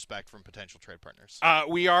discretion and respect from potential trade partners.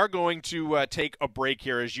 We are going to take a break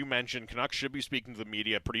here. As you mentioned, Canucks should be speaking to the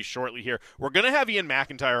media pretty shortly here. We're going to have Ian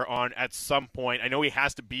McIntyre on at some point. I know he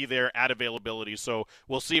has to be there at availability, so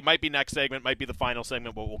we'll see. It might be next segment, might be the final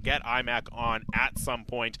segment, but we'll get IMAC on at some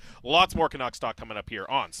point. Lots more Canucks talk coming up here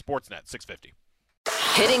on Sportsnet 650.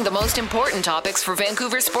 Hitting the most important topics for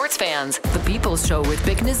Vancouver sports fans. The People's Show with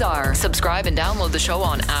Vic Nazar. Subscribe and download the show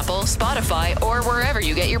on Apple, Spotify, or wherever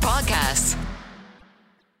you get your podcasts.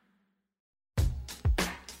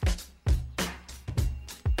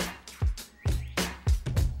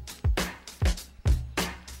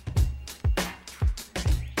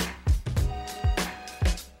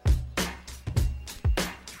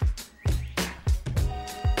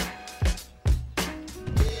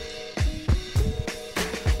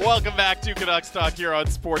 Welcome back to Canucks Talk here on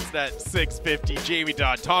Sportsnet 650. Jamie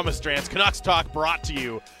Dodd, Thomas Drance. Canucks Talk brought to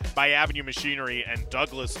you by Avenue Machinery and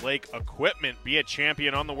Douglas Lake Equipment. Be a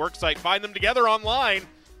champion on the worksite. Find them together online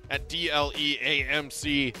at dleamc.com.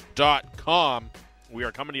 We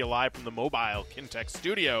are coming to you live from the mobile Kintec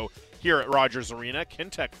studio here at Rogers Arena.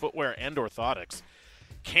 Kintec Footwear and Orthotics,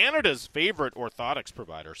 Canada's favorite orthotics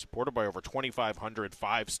provider, supported by over 2,500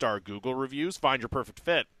 five-star Google reviews. Find your perfect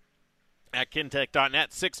fit at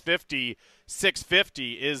kintec.net.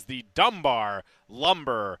 650 is the Dunbar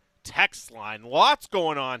Lumber text line. Lots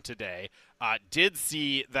going on today. Did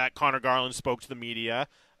see that Conor Garland spoke to the media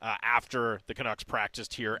after the Canucks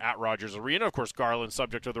practiced here at Rogers Arena. Of course, Garland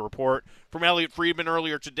subject to the report from Elliot Friedman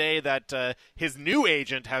earlier today that his new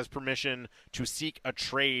agent has permission to seek a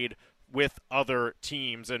trade with other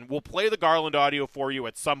teams. And we'll play the Garland audio for you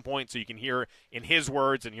at some point so you can hear in his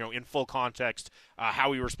words and, in full context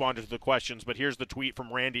how he responded to the questions. But here's the tweet from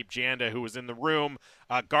Randeep Janda, who was in the room.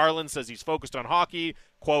 Garland says he's focused on hockey.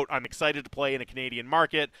 Quote, I'm excited to play in a Canadian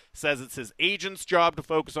market. Says it's his agent's job to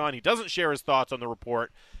focus on. He doesn't share his thoughts on the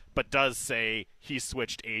report, but does say he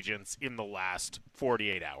switched agents in the last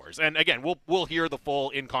 48 hours. And again, we'll hear the full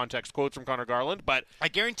in-context quotes from Conor Garland, but I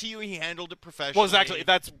guarantee you he handled it professionally. Well, exactly.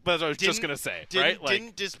 That's what I was just going to say, right?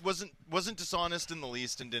 Wasn't dishonest in the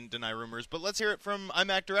least and didn't deny rumors. But let's hear it from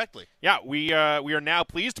IMAC directly. Yeah, we are now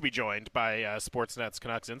pleased to be joined by Sportsnet's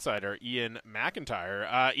Canucks insider Ian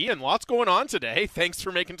McIntyre. Ian, lots going on today. Thanks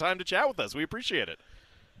for making time to chat with us. We appreciate it.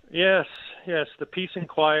 Yes. The peace and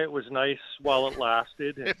quiet was nice while it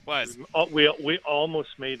lasted. It was. We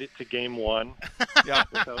almost made it to game one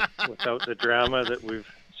without the drama that we've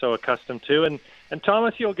so accustomed to. And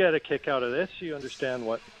Thomas, you'll get a kick out of this. You understand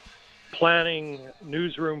what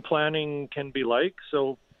newsroom planning can be like.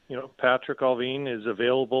 So, Patrick Allvin is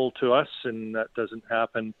available to us, and that doesn't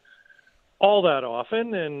happen all that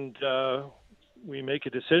often. And we make a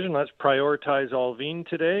decision. Let's prioritize Allvin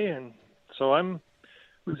today. And so I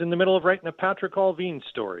was in the middle of writing a Patrick Allvin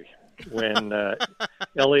story when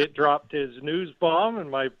Elliot dropped his news bomb,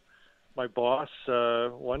 and my boss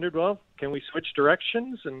wondered, well, can we switch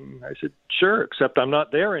directions? And I said, sure, except I'm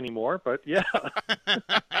not there anymore, but yeah.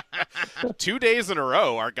 2 days in a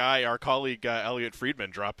row, our colleague Elliot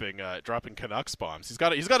Friedman dropping Canucks bombs. He's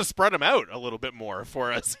got to spread them out a little bit more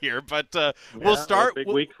for us here, but we'll start. Big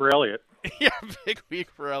week for Elliot. Yeah, big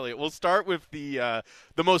week for Elliot. We'll start with the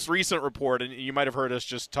most recent report, and you might have heard us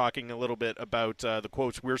just talking a little bit about the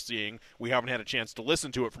quotes we're seeing. We haven't had a chance to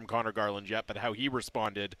listen to it from Conor Garland yet, but how he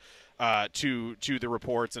responded to the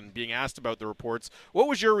reports and being asked about the reports. What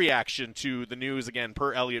was your reaction to the news, again,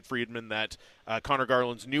 per Elliot Friedman, that Conor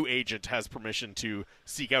Garland's new agent has permission to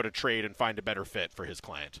seek out a trade and find a better fit for his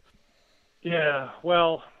client? Yeah,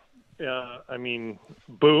 well,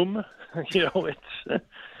 boom.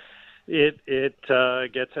 It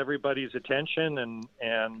gets everybody's attention,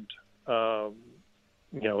 and Elliot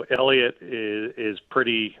is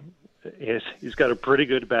pretty. He's got a pretty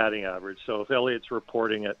good batting average. So if Elliot's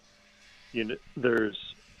reporting it,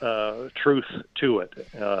 there's truth to it,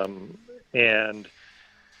 and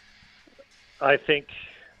I think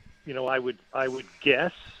I would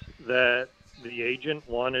guess that the agent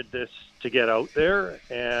wanted this to get out there,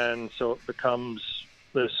 and so it becomes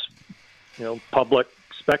this public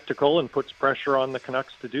spectacle and puts pressure on the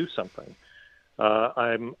Canucks to do something.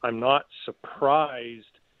 I'm not surprised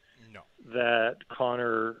that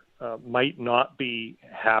Conor might not be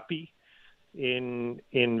happy in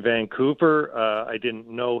Vancouver. I didn't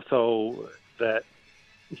know, though, that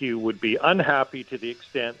he would be unhappy to the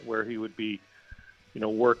extent where he would be,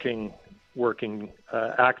 working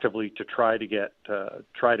actively to try to get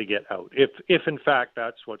out. If in fact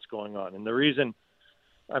that's what's going on, and the reason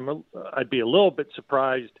I'd be a little bit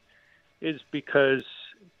surprised is because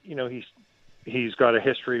he's got a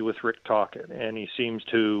history with Rick Tocchet, and he seems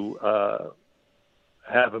to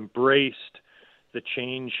have embraced the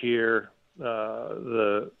change here,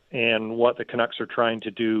 and what the Canucks are trying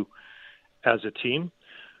to do as a team.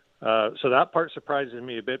 So that part surprises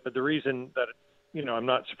me a bit. But the reason that I'm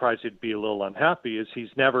not surprised he'd be a little unhappy is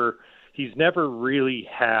he's never really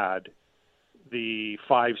had the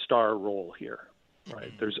 5-star role here.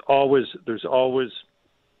 Right. There's always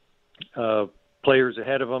players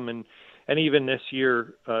ahead of him, and even this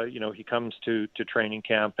year, he comes to training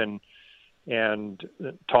camp, and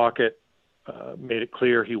Tocchet made it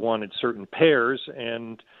clear he wanted certain pairs,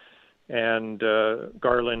 and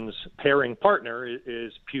Garland's pairing partner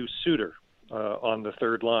is Pius Suter on the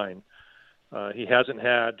third line. He hasn't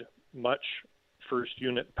had much first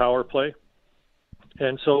unit power play,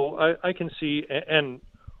 and so I can see, and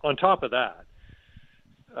on top of that,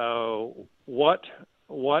 what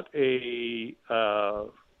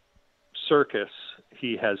circus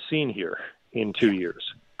he has seen here in 2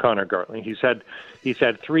 years. Conor Garland. He's had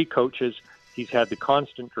 3 coaches. He's had the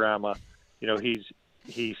constant drama. You know, he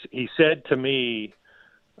said to me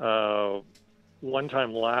one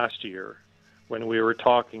time last year when we were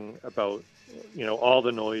talking about, you know, all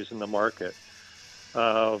the noise in the market.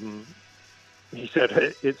 He said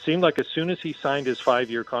it seemed like as soon as he signed his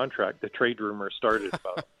 5-year contract, the trade rumors started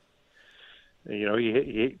about him. You know,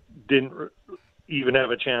 he didn't even have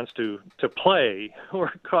a chance to play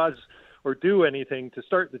or do anything to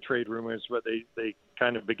start the trade rumors, but they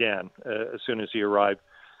kind of began as soon as he arrived.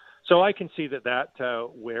 So I can see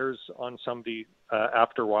that wears on somebody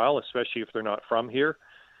after a while, especially if they're not from here.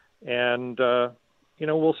 And you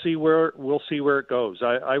know, we'll see where it goes.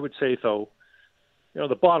 I would say, though, you know,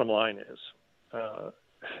 the bottom line is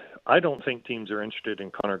I don't think teams are interested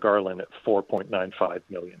in Conor Garland at $4.95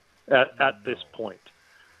 million at this point.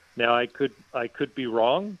 Now I could be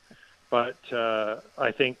wrong, but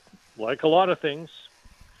I think, like a lot of things,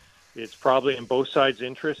 it's probably in both sides'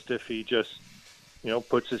 interest if he just, you know,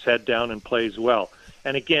 puts his head down and plays well.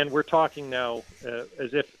 And again, we're talking now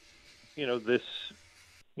as if,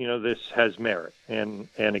 this has merit. And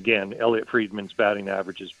again, Elliot Friedman's batting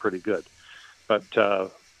average is pretty good,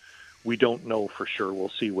 but we don't know for sure. We'll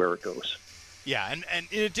see where it goes. Yeah, and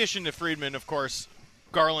in addition to Friedman, of course,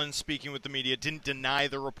 Garland, speaking with the media, didn't deny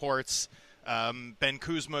the reports. Ben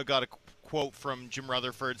Kuzma got a quote from Jim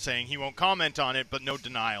Rutherford saying he won't comment on it, but no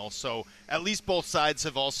denial. So at least both sides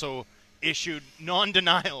have also issued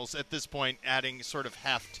non-denials at this point, adding sort of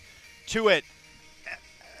heft to it.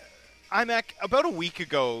 About a week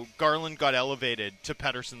ago, Garland got elevated to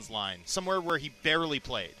Pettersson's line, somewhere where he barely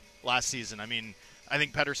played last season. I mean, I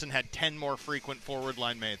think Pettersson had 10 more frequent forward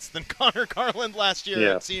line mates than Conor Garland last year.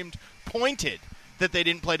 Yeah. It seemed pointed that they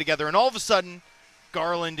didn't play together. And all of a sudden,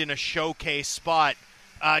 Garland in a showcase spot.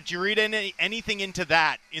 Do you read anything into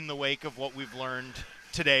that in the wake of what we've learned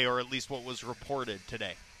today, or at least what was reported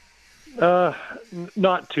today?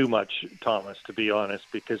 Not too much, Thomas, to be honest,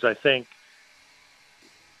 because I think,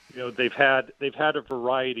 they've had a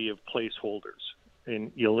variety of placeholders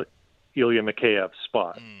in Ilya Mikheyev's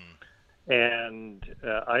spot. And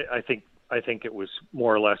I think it was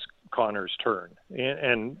more or less Conor's turn.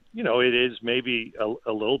 And it is maybe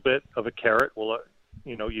a little bit of a carrot. Well,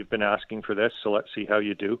 you've been asking for this, so let's see how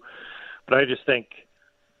you do. But I just think,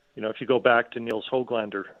 if you go back to Nils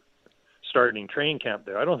Höglander starting training camp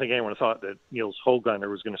there, I don't think anyone thought that Nils Höglander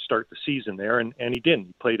was going to start the season there, and he didn't.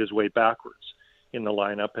 He played his way backwards in the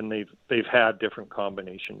lineup, and they've had different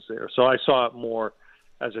combinations there. So I saw it more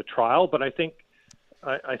as a trial, but I think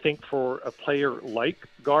for a player like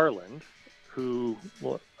Garland, who,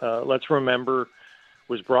 let's remember,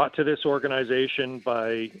 was brought to this organization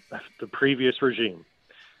by the previous regime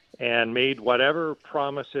and made whatever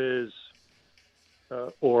promises,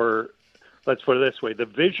 or let's put it this way, the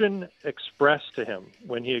vision expressed to him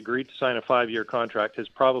when he agreed to sign a 5-year contract has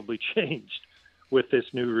probably changed with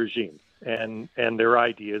this new regime and their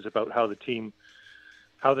ideas about how the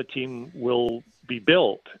team will be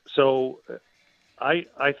built. So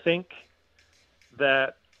I think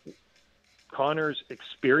that Conor's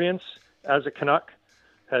experience as a Canuck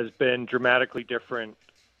has been dramatically different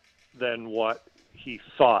than what he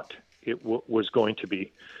thought it was going to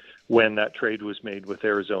be when that trade was made with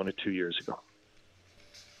Arizona 2 years ago.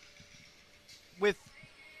 With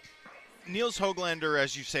Nils Höglander,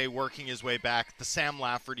 as you say, working his way back, the Sam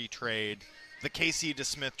Lafferty trade, the Casey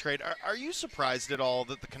DeSmith trade, are you surprised at all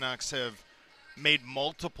that the Canucks have made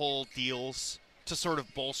multiple deals to sort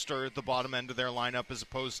of bolster the bottom end of their lineup as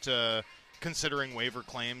opposed to considering waiver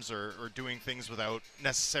claims or doing things without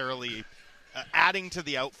necessarily adding to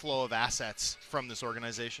the outflow of assets from this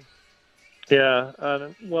organization? Yeah,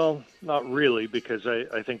 well, not really, because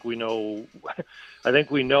I think we know. I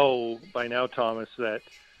think we know by now, Thomas, that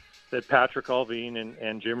Patrick Allvin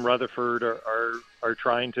and Jim Rutherford are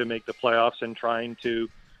trying to make the playoffs and trying to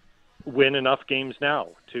win enough games now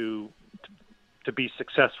to be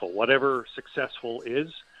successful. Whatever successful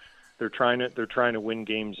is, they're trying to win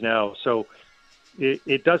games now. So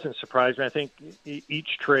it doesn't surprise me. I think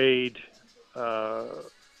each trade,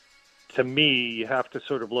 to me, you have to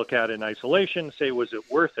sort of look at in isolation, say, was it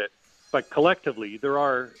worth it? But collectively, there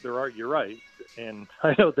are. You're right, and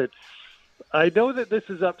I know that this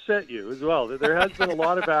has upset you as well. That there has been a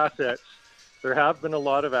lot of assets. There have been a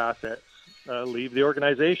lot of assets leave the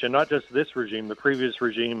organization, not just this regime, the previous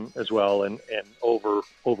regime as well, and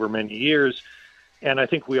over many years. And I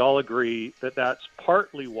think we all agree that that's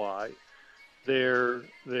partly why their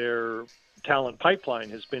talent pipeline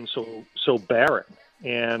has been so barren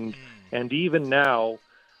And even now,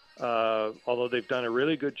 although they've done a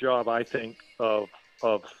really good job, I think, of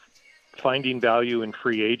finding value in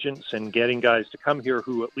free agents and getting guys to come here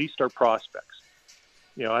who at least are prospects.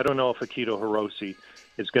 I don't know if Akito Hirose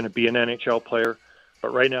is going to be an NHL player,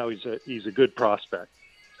 but right now he's a good prospect.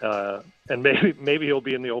 And maybe he'll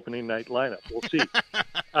be in the opening night lineup. We'll see.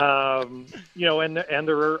 And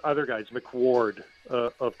there are other guys, McWard,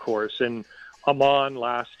 of course, and Amon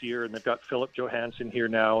last year, and they've got Philip Johansson here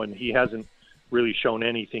now, and he hasn't really shown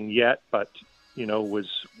anything yet, but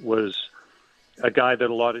was a guy that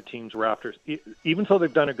a lot of teams were after. Even though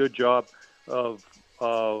they've done a good job of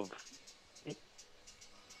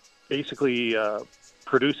basically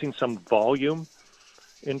producing some volume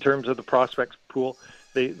in terms of the prospects pool,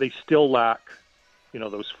 they still lack,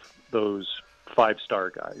 those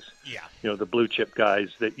 5-star guys. Yeah. The blue chip guys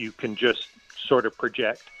that you can just sort of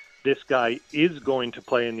project. This guy is going to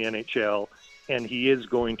play in the NHL, and he is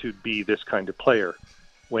going to be this kind of player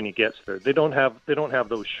when he gets there. They don't have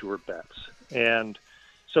those sure bets. And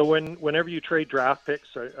so whenever you trade draft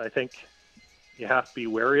picks, I think you have to be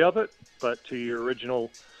wary of it. But to your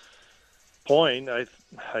original point, I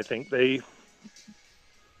think they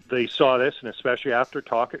saw this, and especially after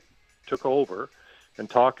Tocchet took over, and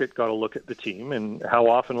Tocchet got a look at the team. And how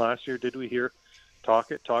often last year did we hear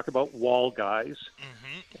Tocchet talk about wall guys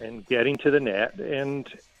and getting to the net?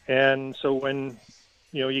 And so when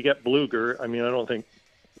you get Bluger, I don't think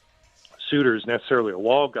Suter is necessarily a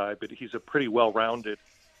wall guy, but he's a pretty well-rounded,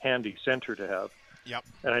 handy center to have. Yep.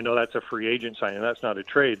 And I know that's a free agent signing. That's not a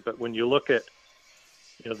trade. But when you look at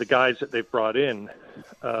the guys that they've brought in,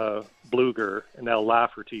 Bluger and now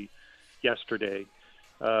Lafferty yesterday,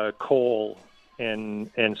 Cole and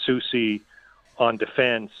Soucy on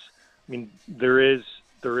defense, there is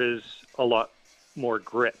a lot more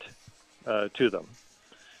grit to them.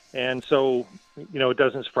 And so, it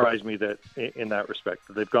doesn't surprise me that in that respect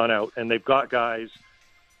that they've gone out and they've got guys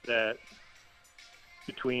that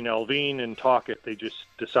between Alvin and Tocchet, they just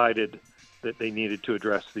decided that they needed to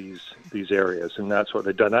address these areas, and that's what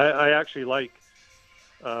they've done. I actually like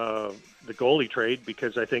the goalie trade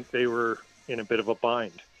because I think they were in a bit of a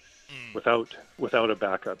bind without a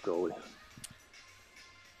backup goalie.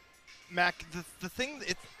 Mac, the thing,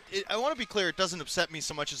 I want to be clear, it doesn't upset me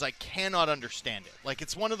so much as I cannot understand it. Like,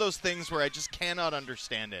 it's one of those things where I just cannot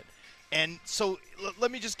understand it. And so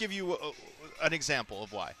let me just give you an example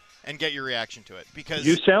of why and get your reaction to it. Because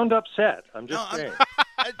you sound upset. I'm just saying.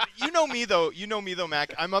 You know me though,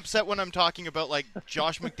 Mac. I'm upset when I'm talking about like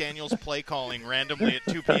Josh McDaniels play calling randomly at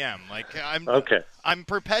 2 p.m. Like I'm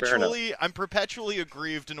perpetually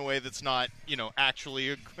aggrieved in a way that's not, actually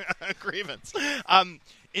a grievance.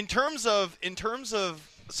 In terms of,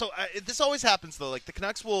 this always happens though. Like the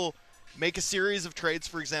Canucks will make a series of trades,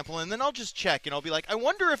 for example, and then I'll just check and I'll be like, I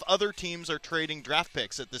wonder if other teams are trading draft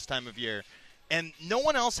picks at this time of year, and no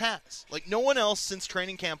one else has. Like no one else since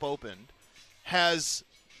training camp opened has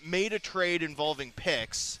made a trade involving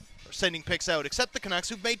picks or sending picks out, except the Canucks,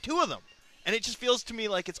 who've made 2 of them. And it just feels to me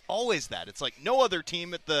like it's always that. It's like no other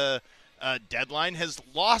team at the deadline has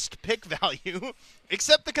lost pick value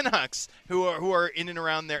except the Canucks, who are in and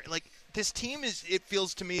around there. Like this team it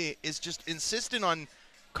feels to me, is just insistent on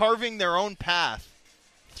carving their own path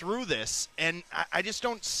through this, and I just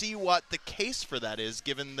don't see what the case for that is,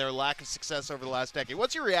 given their lack of success over the last decade.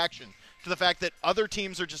 What's your reaction to the fact that other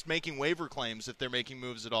teams are just making waiver claims if they're making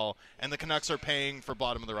moves at all, and the Canucks are paying for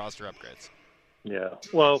bottom-of-the-roster upgrades? Yeah,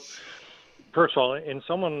 well, first of all, in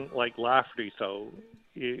someone like Lafferty, though,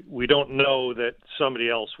 we don't know that somebody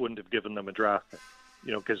else wouldn't have given them a draft pick,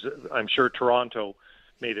 because I'm sure Toronto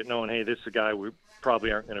made it known, hey, this is a guy we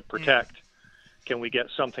probably aren't going to protect. Can we get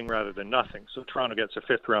something rather than nothing? So Toronto gets a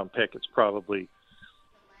 5th-round pick. It's probably,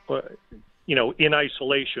 in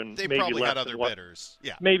isolation, they maybe probably less had other than what, bidders.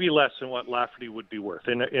 Yeah, maybe less than what Lafferty would be worth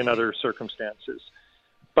in other circumstances.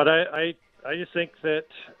 But I just think that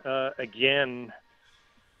again,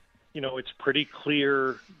 it's pretty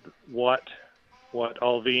clear what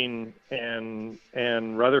Alvin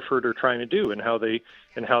and Rutherford are trying to do and how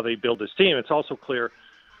they build this team. It's also clear,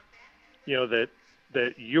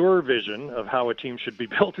 that your vision of how a team should be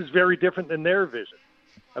built is very different than their vision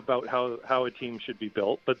about how a team should be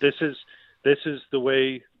built. But this is the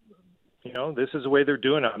way, this is the way they're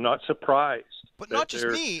doing it. I'm not surprised. But not just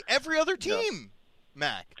me. Every other team,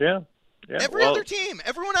 Mac. Yeah. Every other team.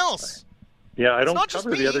 Everyone else. Yeah, I don't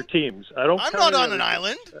cover the other teams. I'm not on an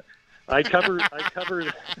island. I cover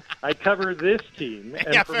this team,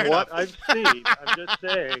 and from what I've seen, I'm just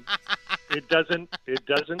saying it doesn't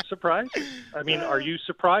surprise me. I mean, are you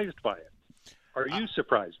surprised by it? Are you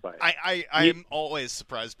surprised by it? I'm always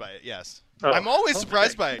surprised by it, yes. Oh, I'm always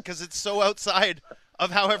surprised okay. by it because it's so outside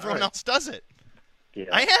of how everyone else does it. Yeah.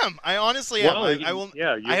 I am. I honestly am. Well, I will.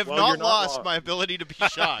 yeah, I have you're not not lost wrong. my ability to be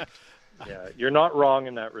shocked. Yeah, you're not wrong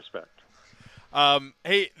in that respect.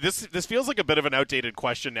 Hey, this feels like a bit of an outdated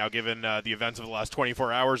question now, given the events of the last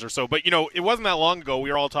 24 hours or so. But, it wasn't that long ago. We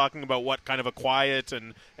were all talking about what kind of a quiet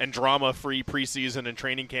and drama-free preseason and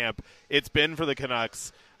training camp it's been for the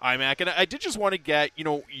Canucks, IMAC. And I did just want to get,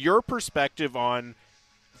 your perspective on,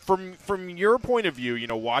 from your point of view,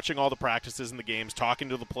 watching all the practices and the games, talking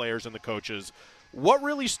to the players and the coaches, what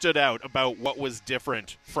really stood out about what was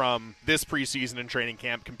different from this preseason and training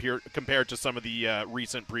camp compared to some of the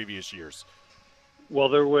recent previous years? Well,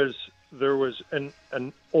 there was an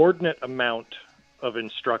inordinate amount of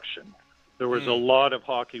instruction. There was a lot of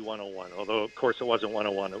Hockey 101, although, of course, it wasn't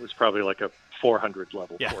 101. It was probably like a 400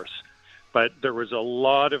 level course. But there was a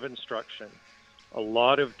lot of instruction, a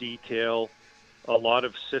lot of detail, a lot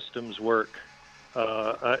of systems work.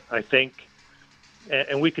 I think,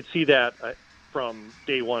 and we could see that from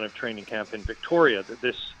day one of training camp in Victoria, that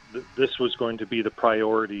this was going to be the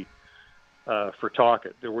priority for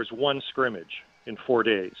Tocchet. There was one scrimmage in 4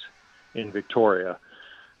 days in Victoria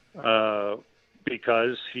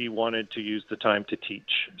because he wanted to use the time to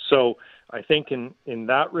teach. So I think in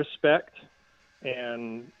that respect,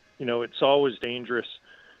 and it's always dangerous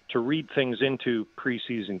to read things into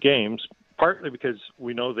preseason games, partly because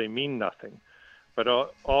we know they mean nothing, but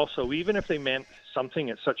also even if they meant something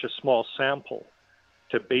at such a small sample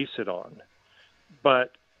to base it on.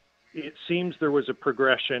 But it seems there was a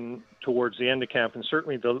progression towards the end of camp, and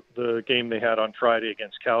certainly the game they had on Friday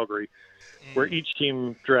against Calgary, where each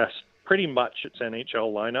team dressed pretty much its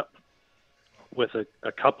NHL lineup, with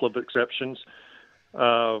a couple of exceptions.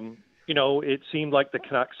 It seemed like the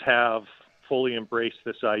Canucks have fully embraced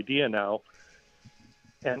this idea now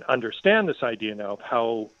and understand this idea now of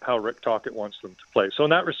how Rick Tocchet wants them to play. So in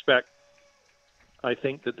that respect, I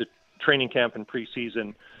think that the training camp and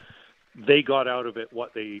preseason, they got out of it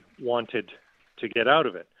what they wanted to get out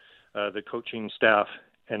of it, the coaching staff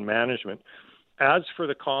and management. As for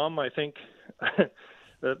the calm, I think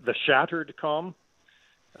the shattered calm,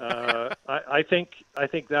 I think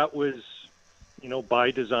that was,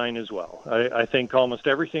 by design as well. I think almost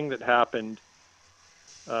everything that happened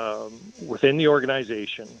within the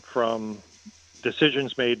organization, from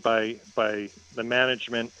decisions made by the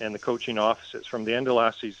management and the coaching offices from the end of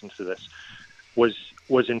last season to this,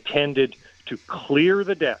 was intended to clear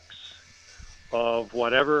the decks of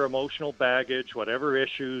whatever emotional baggage, whatever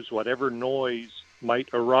issues, whatever noise might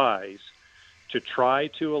arise, to try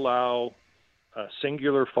to allow a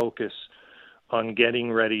singular focus on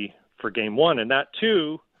getting ready for Game 1. And that,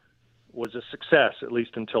 too, was a success, at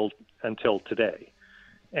least until today.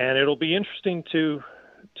 And it'll be interesting it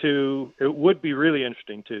would be really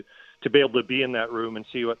interesting to be able to be in that room and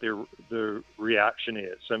see what their reaction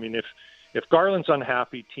is. I mean, if Garland's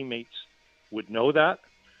unhappy, teammates would know that,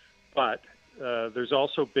 but there's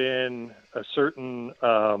also been a certain,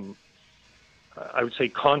 I would say,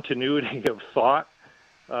 continuity of thought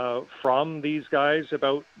from these guys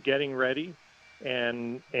about getting ready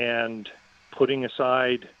and putting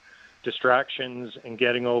aside distractions and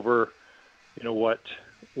getting over,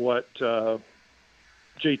 what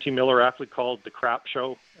JT Miller aptly called the crap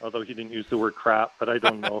show, although he didn't use the word crap, but I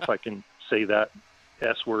don't know if I can say that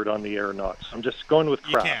S word on the air or not. So I'm just going with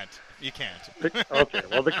crap. You can't. Okay,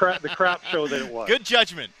 well, the crap show that it was. Good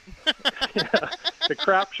judgment. Yeah, the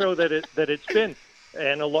crap show that it's been,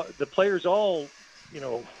 and the players all,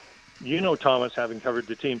 Thomas, having covered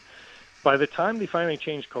the team, by the time they finally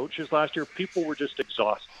changed coaches last year, people were just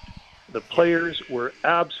exhausted. The players were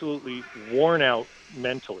absolutely worn out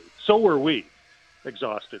mentally. So were we,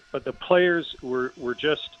 exhausted. But the players were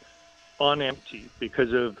just on empty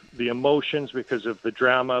because of the emotions, because of the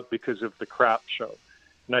drama, because of the crap show.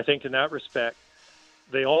 And I think in that respect,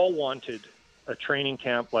 they all wanted a training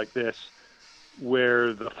camp like this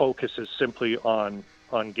where the focus is simply on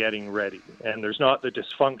getting ready. And there's not the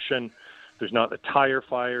dysfunction, there's not the tire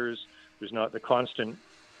fires, there's not the constant,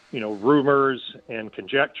 rumors and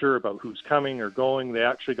conjecture about who's coming or going. They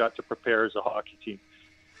actually got to prepare as a hockey team.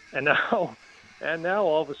 And now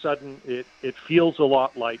all of a sudden it feels a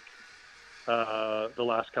lot like the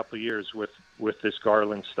last couple of years with this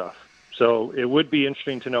Garland stuff. So it would be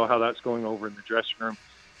interesting to know how that's going over in the dressing room.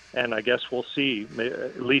 And I guess we'll see,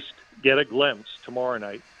 at least get a glimpse tomorrow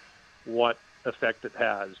night, what effect it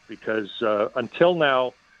has. Because until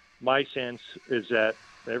now, my sense is that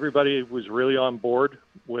everybody was really on board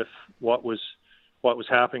with what was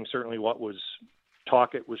happening, certainly what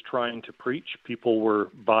Tocchet was trying to preach. People were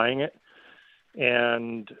buying it.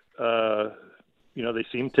 and they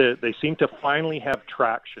seem to finally have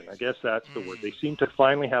traction. I guess that's the word. They seem to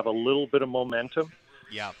finally have a little bit of momentum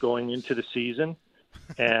going into the season,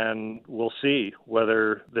 and we'll see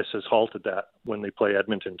whether this has halted that when they play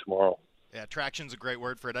Edmonton tomorrow. Yeah, traction's a great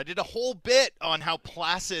word for it. I did a whole bit on how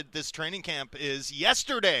placid this training camp is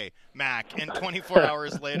yesterday, Mac, and 24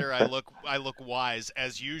 hours later I look wise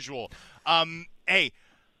as usual. Hey,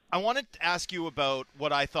 I wanted to ask you about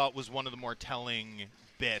what I thought was one of the more telling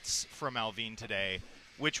bits from Allvin today,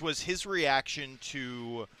 which was his reaction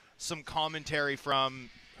to some commentary from,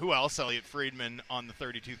 who else, Elliot Friedman, on the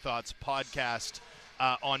 32 Thoughts podcast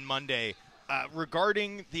on Monday,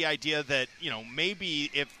 regarding the idea that, maybe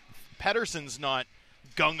if Pettersson's not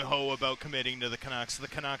gung-ho about committing to the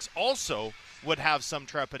Canucks also would have some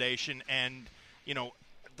trepidation. And,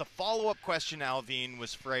 the follow-up question, Allvin,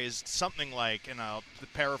 was phrased something like, and I'll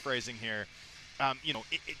paraphrasing here,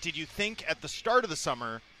 did you think at the start of the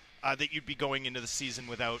summer that you'd be going into the season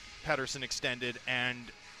without Pettersson extended? And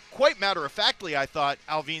quite matter-of-factly, I thought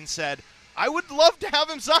Allvin said, I would love to have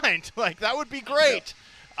him signed. That would be great.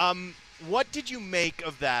 Yeah. What did you make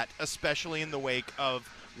of that, especially in the wake of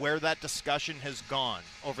where that discussion has gone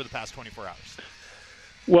over the past 24 hours?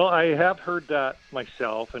 Well, I have heard that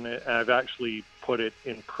myself, and I've actually put it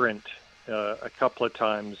in print a couple of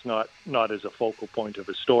times, not as a focal point of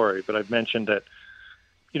a story, but I've mentioned that,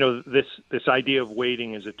 this idea of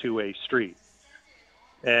waiting is a two-way street.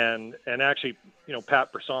 And actually,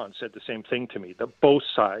 Pat Brisson said the same thing to me, that both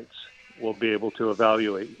sides will be able to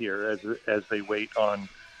evaluate here as they wait on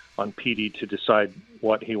PD to decide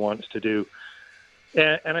what he wants to do.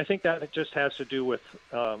 And I think that it just has to do with,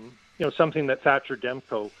 something that Thatcher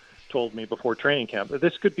Demko told me before training camp, that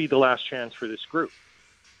this could be the last chance for this group.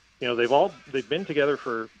 They've been together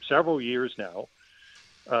for several years now.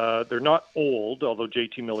 They're not old, although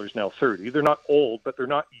JT Miller's now 30. They're not old, but they're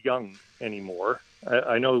not young anymore.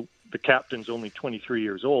 I know the captain's only 23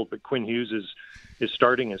 years old, but Quinn Hughes is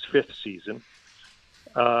starting his fifth season.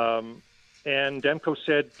 And Demko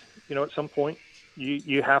said, at some point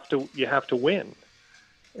you have to win.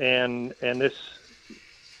 And this,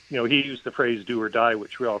 he used the phrase "do or die,"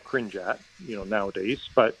 which we all cringe at, nowadays.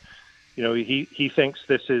 But he thinks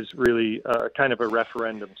this is really kind of a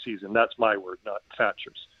referendum season. That's my word, not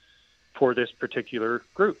Thatcher's, for this particular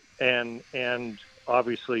group. And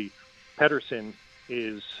obviously, Pettersson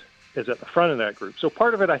is at the front of that group. So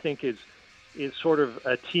part of it, I think, is sort of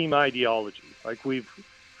a team ideology.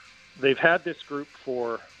 They've had this group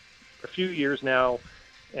for a few years now,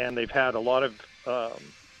 and they've had a lot of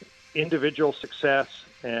individual success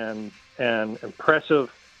and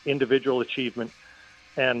impressive individual achievement,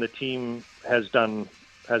 and the team has done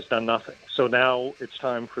nothing. So now it's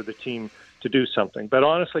time for the team to do something. But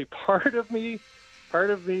honestly, part of me,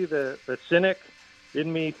 the cynic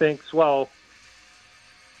in me thinks, well,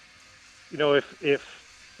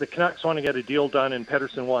 if the Canucks want to get a deal done and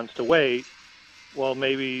Pettersson wants to wait, well,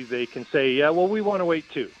 maybe they can say, yeah, well, we want to wait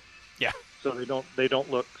too. Yeah. So they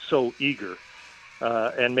don't look so eager.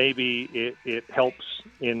 And maybe it helps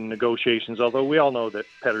in negotiations, although we all know that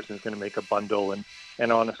Pettersson's going to make a bundle.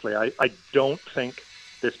 And honestly, I don't think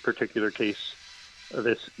this particular case,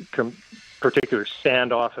 this particular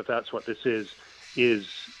standoff, if that's what this is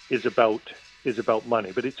about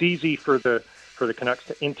money. But it's easy for the Canucks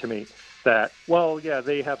to intimate that, well, yeah,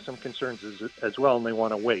 they have some concerns as well, and they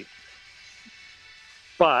want to wait.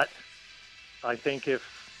 But I think if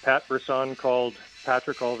Pat Brisson called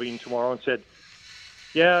Patrick Allvin tomorrow and said,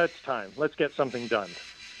 yeah, it's time, let's get something done,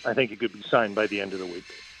 I think it could be signed by the end of the week.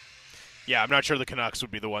 Yeah, I'm not sure the Canucks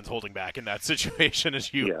would be the ones holding back in that situation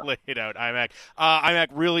as you laid out, IMAC. IMAC,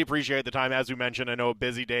 really appreciate the time. As we mentioned, I know a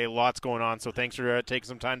busy day, lots going on, so thanks for taking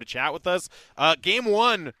some time to chat with us. Game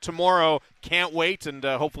 1 tomorrow, can't wait, and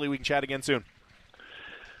hopefully we can chat again soon.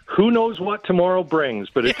 Who knows what tomorrow brings,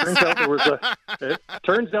 but it turns out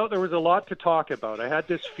there was a lot to talk about. I had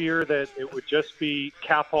this fear that it would just be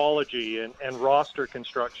capology and roster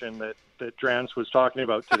construction that Drance was talking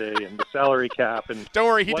about today, and the salary cap. And don't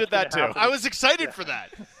worry, he did that too. I was excited for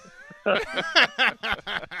that.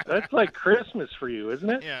 That's like Christmas for you, isn't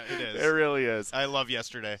it? Yeah, it is. It really is. I love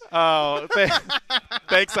yesterday. Oh,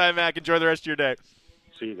 thanks, IMAC. Enjoy the rest of your day.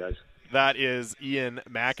 See you guys. That is Ian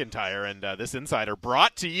McIntyre, and this Insider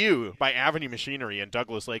brought to you by Avenue Machinery and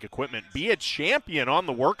Douglas Lake Equipment. Be a champion on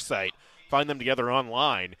the worksite. Find them together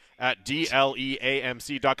online at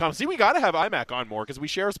dleamc.com. See, we got to have IMAC on more because we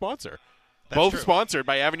share a sponsor. That's both true. Sponsored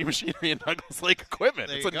by Avenue Machinery and Douglas Lake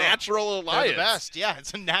Equipment. It's a natural alliance. They're the best. Yeah,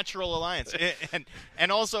 it's a natural alliance.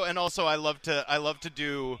 and also I love to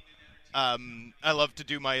do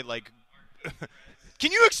my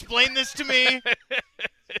Can you explain this to me?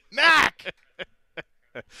 Mac!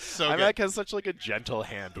 So good. Mac has such like a gentle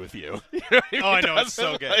hand with you. You know what I mean? I know, it's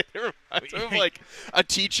so good. Like, it reminds me of like a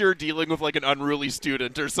teacher dealing with like an unruly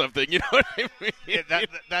student or something. You know what I mean? Yeah,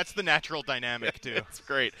 that's the natural dynamic too. It's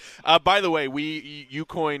great. By the way, you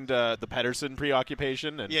coined the Pedersen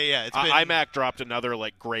preoccupation, and yeah. It's been... iMac dropped another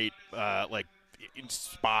like great like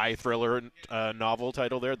spy thriller novel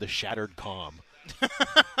title there, The Shattered Calm.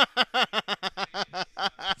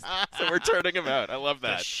 So we're turning him out. I love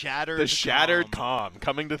that. The Shattered Calm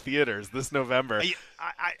coming to theaters this November.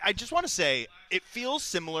 I just want to say it feels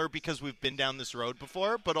similar because we've been down this road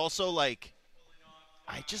before, but also like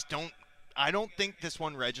I don't think this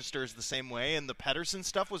one registers the same way, and the Pedersen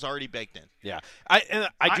stuff was already baked in. Yeah,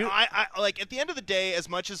 I like at the end of the day, as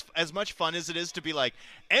much fun as it is to be like,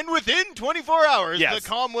 and within 24 hours, the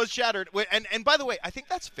calm was shattered. And by the way, I think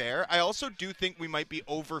that's fair. I also do think we might be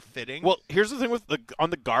overfitting. Well, here's the thing with on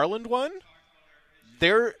the Garland one,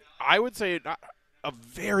 I would say a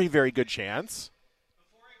very, very good chance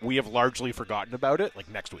we have largely forgotten about it. Like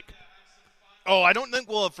next week. Oh, I don't think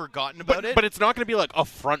we'll have forgotten about it. But it's not going to be like a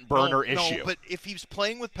front burner issue. No, but if he's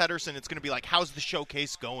playing with Pedersen, it's going to be like, how's the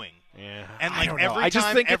showcase going? Yeah, and like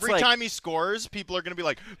every time he scores, people are going to be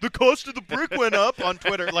like, the cost of the brick went up on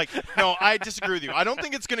Twitter. Like, no, I disagree with you. I don't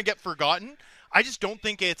think it's going to get forgotten. I just don't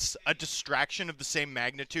think it's a distraction of the same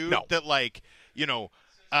magnitude that, like, you know,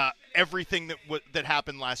 everything that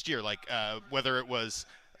happened last year, like whether it was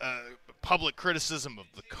public criticism of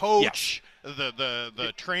the coach,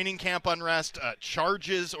 the training camp unrest,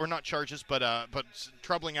 charges, or not charges, but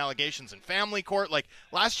troubling allegations in family court. Like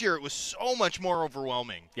last year, it was so much more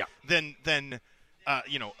overwhelming than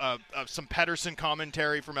some Pedersen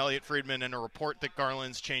commentary from Elliot Friedman and a report that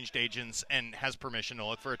Garland's changed agents and has permission to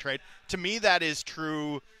look for a trade. To me, that is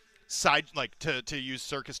true to use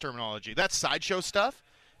circus terminology. That's sideshow stuff,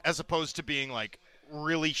 as opposed to being like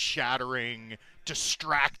really shattering,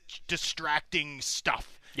 distracting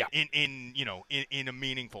stuff in a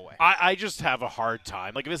meaningful way. I just have a hard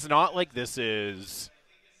time. Like, if it's not like this is,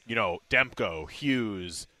 Demko,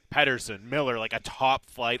 Hughes, Pedersen, Miller, like a top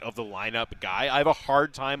flight of the lineup guy, I have a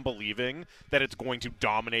hard time believing that it's going to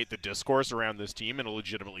dominate the discourse around this team in a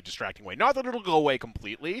legitimately distracting way. Not that it'll go away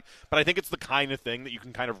completely, but I think it's the kind of thing that you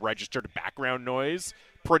can kind of register to background noise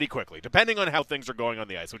pretty quickly, depending on how things are going on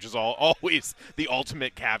the ice, which is always the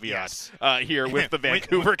ultimate caveat here with the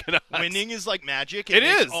Vancouver Canucks. Winning is like magic. It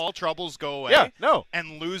makes is. All troubles go away. Yeah, no.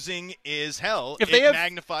 And losing is hell. It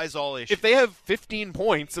magnifies all issues. If they have 15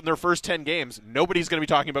 points in their first 10 games, nobody's going to be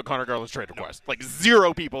talking about Conor Garland's trade request. Like,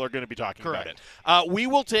 0 people are going to be talking about it. We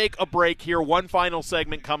will take a break here. One final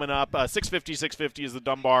segment coming up. 650 is the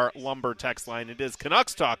Dunbar Lumber text line. It is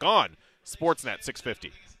Canucks Talk on Sportsnet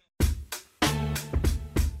 650.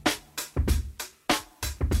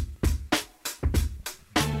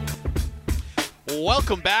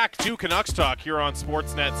 Welcome back to Canucks Talk here on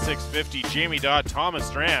Sportsnet 650. Jamie Dodd, Thomas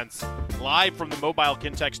Strands, live from the mobile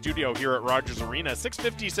Kintech studio here at Rogers Arena.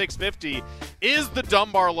 650 is the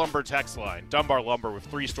Dunbar Lumber text line. Dunbar Lumber with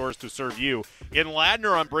 3 stores to serve you in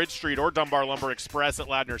Ladner on Bridge Street, or Dunbar Lumber Express at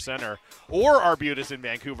Ladner Center, or Arbutus in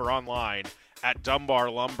Vancouver online at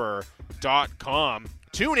dunbarlumber.com.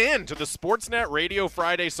 Tune in to the Sportsnet Radio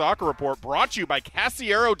Friday Soccer Report, brought to you by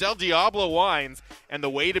Casillero del Diablo Wines and the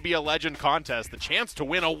Way to Be a Legend contest, the chance to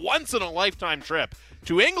win a once-in-a-lifetime trip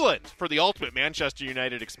to England for the ultimate Manchester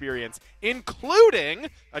United experience, including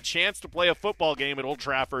a chance to play a football game at Old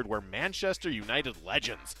Trafford where Manchester United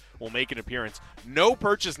legends will make an appearance. No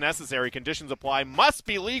purchase necessary. Conditions apply. Must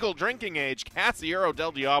be legal drinking age. Casillero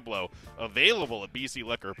del Diablo, available at BC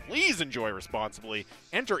Liquor. Please enjoy responsibly.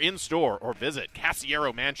 Enter in-store or visit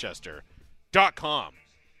CasilleroManchester.com.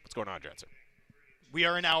 What's going on, Jensen? We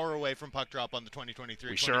are an hour away from puck drop on the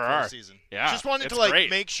 2023-24 season. Yeah, just wanted to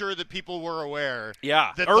make sure that people were aware.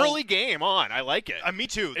 Yeah, that early game on. I like it. Me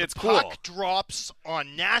too. It's the cool. Puck drops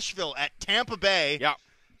on Nashville at Tampa Bay. Yeah.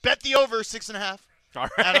 Bet the over 6.5. All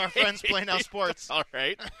right. At our friends Play Now Sports. All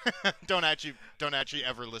right. don't actually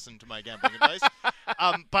ever listen to my gambling advice.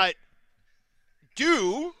 But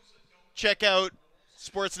do check out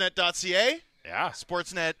Sportsnet.ca. Yeah.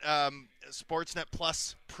 Sportsnet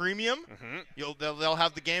Plus Premium. Mm-hmm. They'll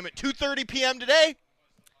have the game at 2:30 p.m. today.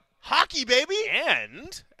 Hockey, baby.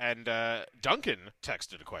 And Duncan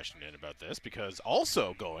texted a question in about this, because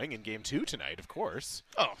also going in Game 2 tonight, of course.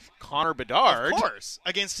 Oh, Connor Bedard. Of course,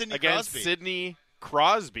 against Sidney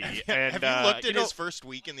Crosby. Have you looked at his first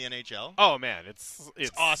week in the NHL? Oh man, it's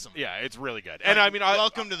awesome. Yeah, it's really good. And I mean,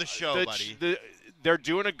 welcome to the show, buddy. They're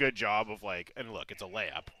doing a good job of and look, it's a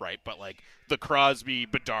layup, right? But the Crosby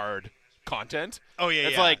Bedard content. Oh yeah,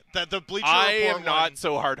 it's yeah. like the Bleacher I Report am not one-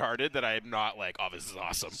 so hard-hearted that I am not like, oh, this is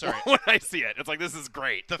awesome. Sorry. When I see it, it's like this is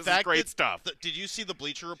great. The this fact is great that stuff. Did you see the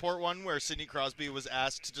Bleacher Report one where Sidney Crosby was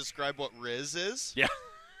asked to describe what Riz is? Yeah.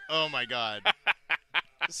 Oh my God.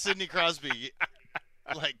 Sidney Crosby,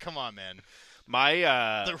 like, come on, man.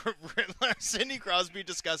 My Sidney Crosby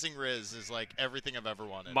discussing Riz is like everything I've ever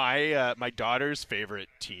wanted. my daughter's favorite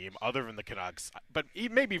team, other than the Canucks, but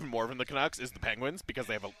maybe even more than the Canucks, is the Penguins because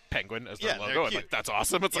they have a penguin as their Yeah, they're logo. And cute. like, that's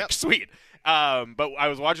awesome. It's Yep. like sweet. But I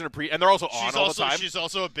was watching and they're also on all the time. She's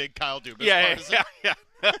also a big Kyle Dubas yeah, partisan. yeah.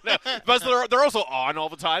 No, but they're also on all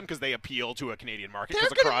the time because they appeal to a Canadian market.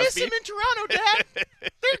 They're going to miss him in Toronto, Dad.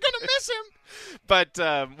 They're gonna miss him.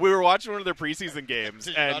 But we were watching one of their preseason games.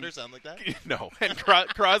 Does your and daughter sound like that? No, and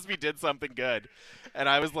Crosby did something good, and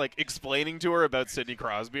I was like explaining to her about Sidney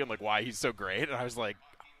Crosby and like why he's so great, and I was like,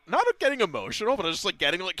 not getting emotional, but I was just like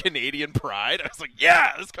getting like Canadian pride. I was like,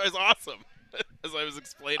 yeah, this guy's awesome. As I was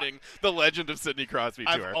explaining the legend of Sidney Crosby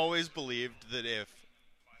to her. I've always believed that if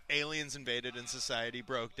aliens invaded and society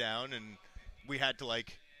broke down and we had to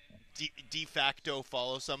like de facto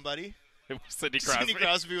follow somebody, Sidney Crosby. Sidney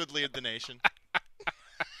Crosby would lead the nation.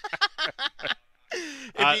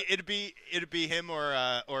 It'd be him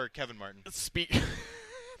or Kevin Martin.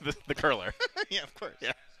 The curler. Yeah, of course.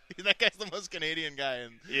 Yeah. That guy's the most Canadian guy,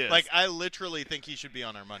 and Yes. like I literally think he should be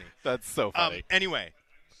on our money. That's so funny. Anyway,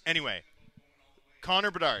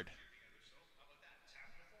 Connor Bedard.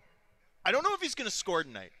 I don't know if he's going to score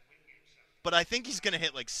tonight, but I think he's going to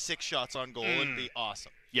hit like 6 shots on goal and be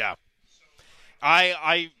awesome. Yeah.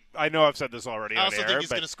 I know I've said this already I on also air, think he's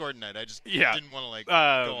but going to score tonight. I just Yeah. didn't want to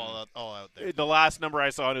go all out there. the last number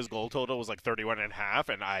I saw in his goal total was like 31.5,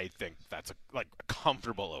 and I think that's a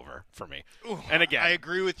comfortable over for me. Ooh, and again, I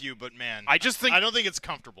agree with you, but man, I just think I don't think it's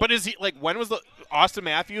comfortable. But is he like when was the Austin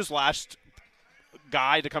Matthews last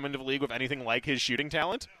guy to come into the league with anything like his shooting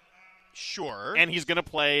talent? Sure. And he's going to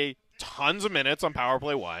play tons of minutes on Power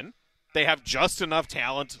Play 1. They have just enough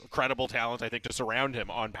talent, credible talent, I think, to surround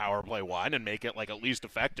him on Power Play 1 and make it like at least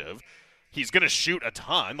effective. He's going to shoot a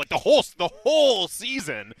ton. Like the whole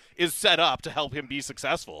season is set up to help him be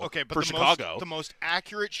successful. Okay, but for Chicago. the most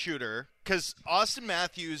accurate shooter, because Austin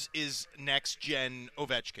Matthews is next gen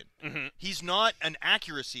Ovechkin. Mm-hmm. He's not an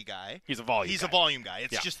accuracy guy. He's a volume. He's guy. a volume guy.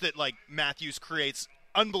 It's Yeah. just that like Matthews creates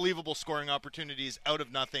unbelievable scoring opportunities out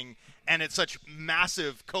of nothing, and it's such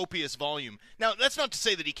massive, copious volume. Now, that's not to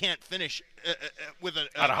say that he can't finish with at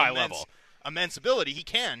a high level, immense ability. He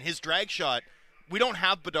can. His drag shot. We don't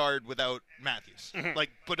have Bedard without Matthews. Mm-hmm. Like,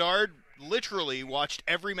 Bedard literally watched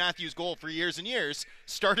every Matthews goal for years and years,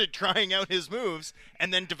 started trying out his moves,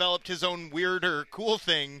 and then developed his own weird or cool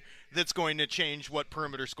thing that's going to change what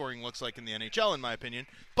perimeter scoring looks like in the NHL, in my opinion.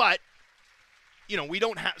 But, you know, we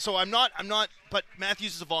don't have – so I'm not – but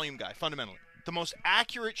Matthews is a volume guy, fundamentally. The most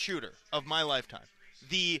accurate shooter of my lifetime.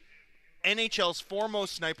 The NHL's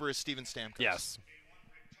foremost sniper is Steven Stamkos. Yes.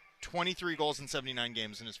 23 goals in 79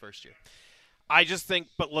 games in his first year. I just think,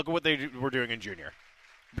 but look at what they were doing in junior.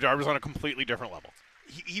 Bedard was on a completely different level.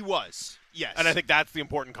 He was, yes. And I think that's the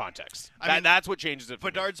important context. I mean, that's what changes it for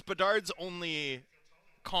me. Bedard's only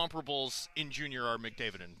comparables in junior are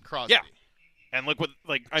McDavid and Crosby. Yeah. And look what,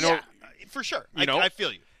 like, I know. Yeah, for sure. I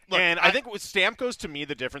feel you. Look, and I think with Stamkos, to me,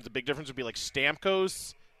 the big difference would be like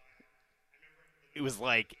Stamkos. It was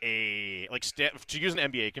to use an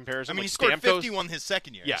NBA comparison. I mean, like he scored Stamkos, 51 his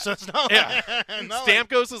second year. Yeah. So it's not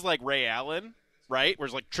Stamkos is like Ray Allen, right?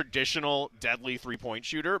 Whereas like traditional deadly 3-point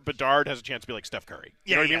shooter, Bedard has a chance to be like Steph Curry.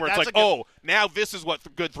 You know what I mean? Where it's like, now this is what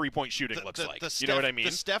good 3-point shooting looks like. You know what I mean?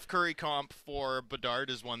 The Steph Curry comp for Bedard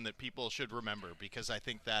is one that people should remember because I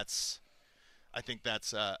think that's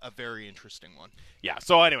a very interesting one. Yeah.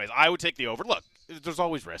 So, anyways, I would take the over. Look, there's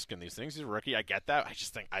always risk in these things. He's a rookie. I get that.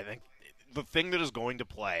 I think the thing that is going to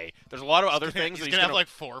play. There's a lot of other things. He's gonna have like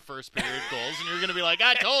 4 first period goals, and you're gonna be like,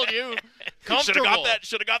 "I told you, comfortable."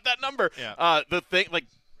 Should have got that number. Yeah. The thing, like,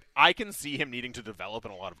 I can see him needing to develop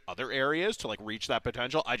in a lot of other areas to like reach that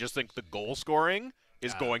potential. I just think the goal scoring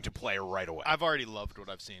is going to play right away. I've already loved what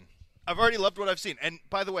I've seen. And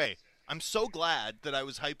by the way, I'm so glad that I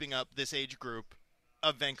was hyping up this age group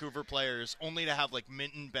of Vancouver players, only to have like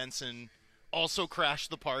Minton Benson also crash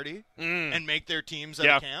the party and make their teams out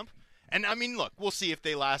of camp. And, I mean, look, we'll see if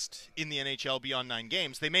they last in the NHL beyond 9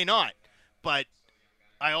 games. They may not, but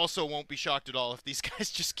I also won't be shocked at all if these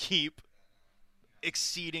guys just keep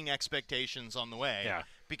exceeding expectations on the way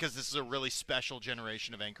because this is a really special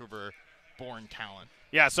generation of Vancouver-born talent.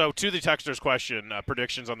 Yeah, so to the texter's question,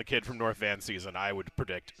 predictions on the kid from North Van season, I would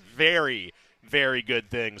predict very, very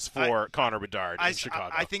good things for Connor Bedard in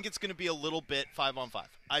Chicago. I think it's going to be a little bit 5-on-5.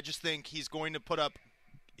 I just think he's going to put up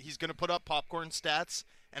he's going to put up popcorn stats,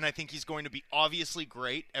 and I think he's going to be obviously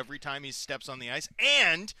great every time he steps on the ice.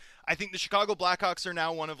 And I think the Chicago Blackhawks are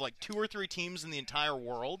now one of like 2 or 3 teams in the entire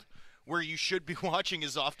world where you should be watching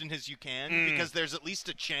as often as you can because there's at least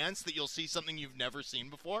a chance that you'll see something you've never seen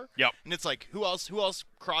before. Yep. And it's like, who else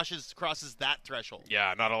crosses that threshold?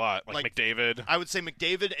 Yeah, not a lot. Like McDavid. I would say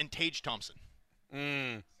McDavid and Tage Thompson.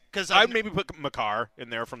 Because I'd maybe put Makar in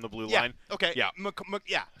there from the blue line. Okay. Yeah.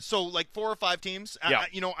 Yeah. So like 4 or 5 teams. Yeah.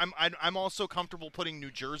 I'm also comfortable putting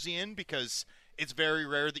New Jersey in because it's very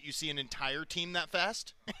rare that you see an entire team that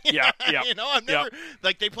fast. Yeah. I'm never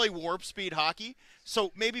like they play warp speed hockey.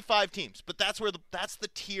 So maybe 5 teams, but that's where that's the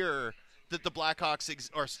tier that the Blackhawks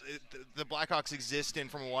the Blackhawks exist in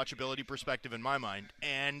from a watchability perspective in my mind.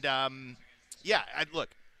 And I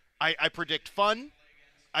predict fun.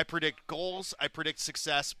 I predict goals. I predict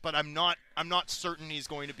success, but I'm not certain he's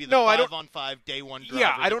going to be the 5-on-5 day one driver.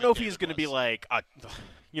 Yeah, I don't know if he's going to be like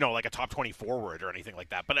a top 20 forward or anything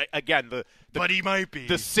like that. But again, but he might be.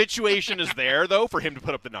 The situation is there though for him to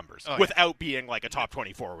put up the numbers without being like a top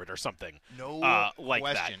 20 forward or something. No like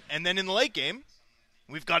question. that. And then in the late game,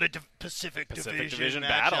 we've got a Pacific Division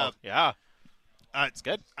battle. Yeah, it's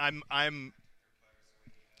good.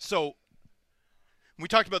 So we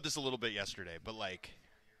talked about this a little bit yesterday, but like.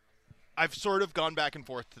 I've sort of gone back and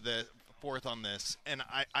forth on this, and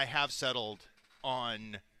I have settled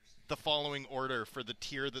on the following order for the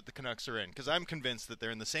tier that the Canucks are in, because I'm convinced that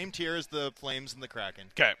they're in the same tier as the Flames and the Kraken.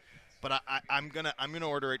 Okay. But I'm gonna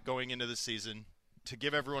order it going into the season to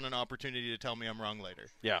give everyone an opportunity to tell me I'm wrong later.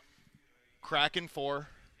 Yeah. Kraken 4,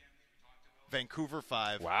 Vancouver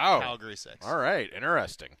 5, wow. Calgary 6. All right,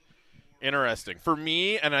 interesting. For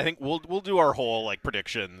me, and I think we'll do our whole like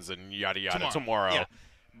predictions and yada yada tomorrow. Yeah.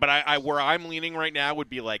 But I where I'm leaning right now would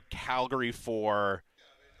be like Calgary 4,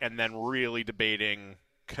 and then really debating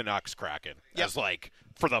Canucks Kraken as like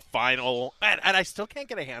for the final. And I still can't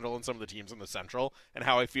get a handle on some of the teams in the Central and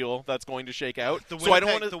how I feel that's going to shake out.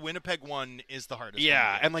 The Winnipeg one is the hardest.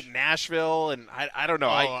 Yeah, and like Nashville, and I don't know.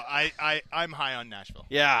 I'm high on Nashville.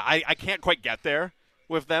 Yeah, I can't quite get there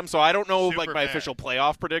with them, so I don't know Super like my official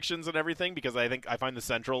playoff predictions and everything because I think I find the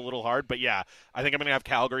Central a little hard. But yeah, I think I'm going to have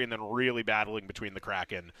Calgary and then really battling between the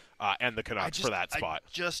Kraken and the Canucks for that spot. I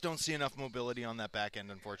just don't see enough mobility on that back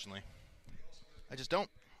end, unfortunately. I just don't.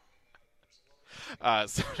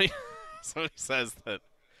 Somebody says that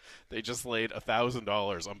they just laid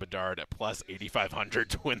 $1,000 on Bedard at plus 8,500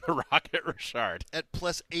 to win the Rocket Richard. At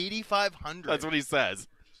plus 8,500. That's what he says.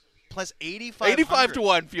 Plus 8,500. 85 to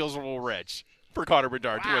 1 feels a little rich for Connor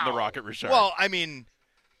Bedard to win the Rocket Richard. Well, I mean,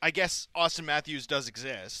 I guess Austin Matthews does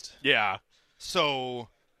exist. Yeah. So,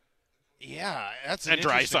 yeah, that's an and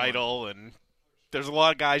interesting Draisaitl, and there's a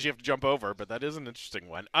lot of guys you have to jump over, but that is an interesting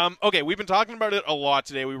one. Okay, we've been talking about it a lot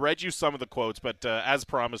today. We read you some of the quotes, but as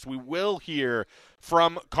promised, we will hear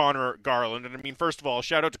from Conor Garland. And I mean, first of all,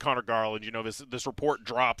 shout out to Conor Garland. You know, this report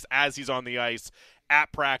drops as he's on the ice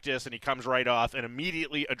at practice, and he comes right off and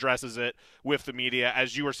immediately addresses it with the media.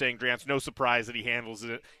 As you were saying, Drance, no surprise that he handles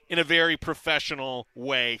it in a very professional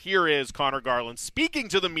way. Here is Conor Garland speaking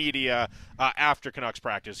to the media after Canucks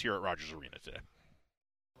practice here at Rogers Arena today.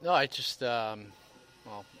 No, I just, I'm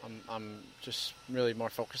just really more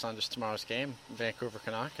focused on just tomorrow's game, Vancouver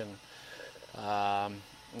Canuck, and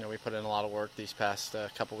we put in a lot of work these past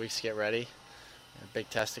couple weeks to get ready. A big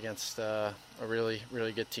test against a really,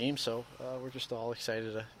 really good team, so we're just all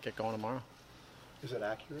excited to get going tomorrow. Is that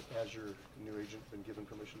accurate? Has your new agent been given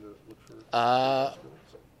permission to look for?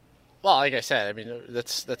 Well, like I said, I mean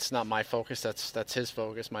that's not my focus. That's his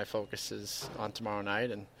focus. My focus is on tomorrow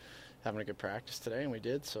night and having a good practice today, and we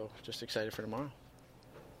did. So just excited for tomorrow.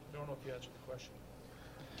 I don't know if you answered the question.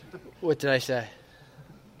 What did I say?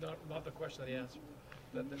 Not the question that he answered.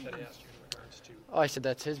 That he asked you in regards to. Oh, I said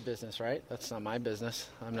that's his business, right? That's not my business.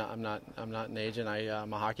 I'm not an agent.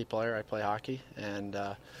 I'm a hockey player. I play hockey, and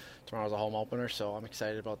tomorrow's a home opener, so I'm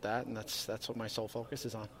excited about that, and that's what my sole focus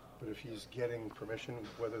is on. But if he's getting permission,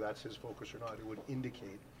 whether that's his focus or not, it would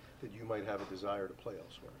indicate that you might have a desire to play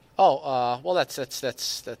elsewhere. Oh, well, that's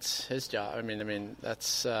his job. I mean,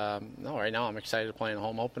 that's no. Right now, I'm excited to play in a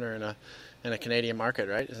home opener in a Canadian market,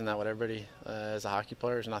 right? Isn't that what everybody as a hockey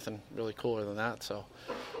player? There's nothing really cooler than that. So,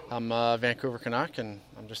 I'm a Vancouver Canuck, and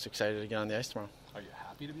I'm just excited to get on the ice tomorrow. Are you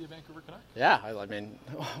happy to be a Vancouver Canuck? Yeah, I mean,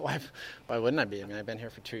 why wouldn't I be? I mean, I've been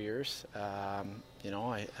here for 2 years.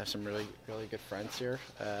 I have some really, really good friends here.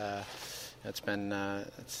 It's been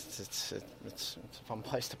it's a fun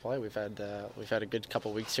place to play. We've had a good couple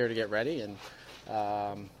of weeks here to get ready, and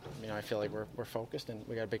I feel like we're focused, and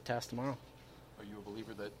we got a big task tomorrow. Are you a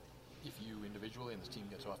believer that if you individually and this team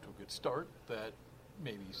gets off to a good start, that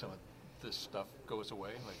maybe some of this stuff goes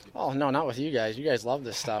away? Oh, no, not with you guys. You guys love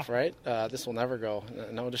this stuff, right? This will never go.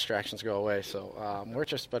 No distractions go away. So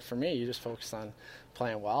but for me, you just focus on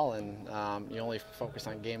playing well, and you only focus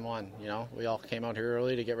on game one. We all came out here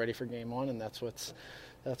early to get ready for game one, and that's what's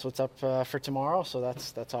up for tomorrow. So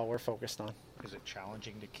that's all we're focused on. Is it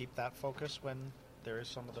challenging to keep that focus when there is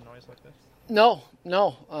some of the noise like this? No.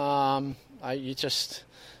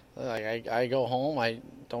 I go home. I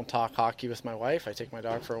don't talk hockey with my wife. I take my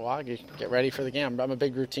dog for a walk. You get ready for the game. I'm a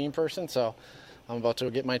big routine person, so I'm about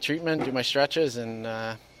to get my treatment, do my stretches, and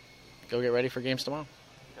go get ready for games tomorrow.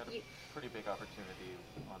 You got a pretty big opportunity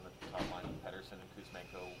on the top line with Pettersson and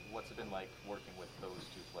Kuzmenko. What's it been like working with those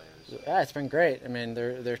two players? Yeah, it's been great. I mean,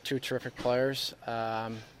 they're two terrific players.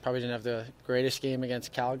 Probably didn't have the greatest game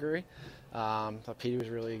against Calgary. Thought Petey was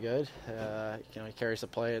really good. He carries the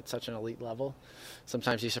play at such an elite level.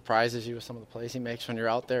 Sometimes he surprises you with some of the plays he makes when you're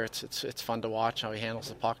out there. It's fun to watch how he handles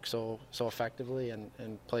the puck so effectively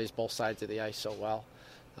and plays both sides of the ice so well.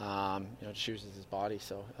 Just uses his body.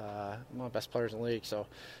 So one of the best players in the league. So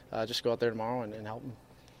just go out there tomorrow and help him.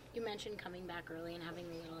 You mentioned coming back early and having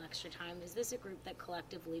a little extra time. Is this a group that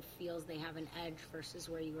collectively feels they have an edge versus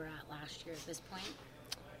where you were at last year at this point?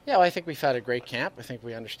 Yeah, well, I think we've had a great camp. I think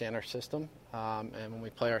we understand our system, and when we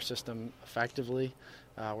play our system effectively,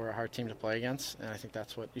 we're a hard team to play against. And I think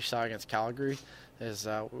that's what you saw against Calgary. Is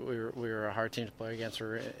we were a hard team to play against. We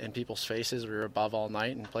were in people's faces. We were above all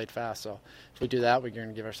night and played fast. So if we do that, we're going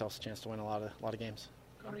to give ourselves a chance to win a lot of games.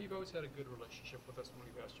 Conor, you've always had a good relationship with us when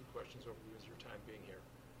we've asked you questions over the years, your time being here.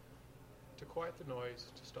 To quiet the noise,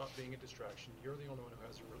 to stop being a distraction, you're the only one who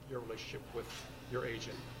has your relationship with your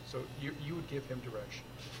agent. So you would give him direction.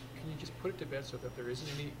 Can you just put it to bed so that there isn't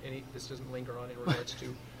any this doesn't linger on in regards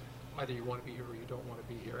to either you want to be here or you don't want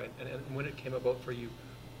to be here? And when it came about for you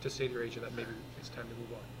to say to your agent that maybe it's time to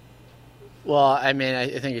move on? Well, I mean,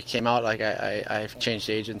 I think it came out like I've changed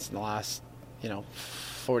agents in the last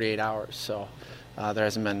 48 hours. So there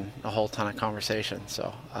hasn't been a whole ton of conversation.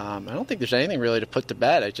 So I don't think there's anything really to put to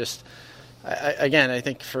bed. I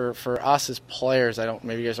think for us as players,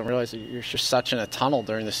 maybe you guys don't realize that you're just such in a tunnel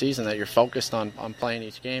during the season that you're focused on playing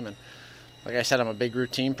each game. And like I said, I'm a big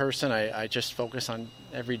routine person. I just focus on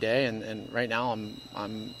every day. And right now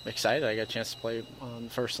I'm excited. I got a chance to play on the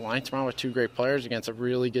first line tomorrow with two great players against a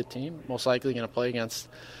really good team. Most likely going to play against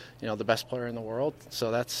the best player in the world. So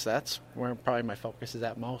that's where probably my focus is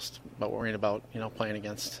at most. But worrying about playing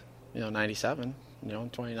against 97,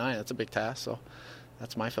 and 29. That's a big task. So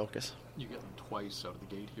that's my focus. You get them twice out of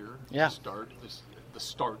the gate here. Yeah. The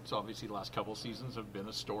starts, obviously, the last couple of seasons have been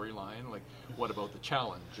a storyline. Like, what about the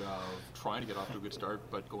challenge of trying to get off to a good start,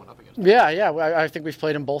 but going up against? Yeah. I think we've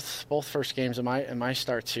played in both first games in my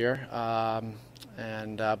starts here,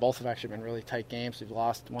 and both have actually been really tight games. We've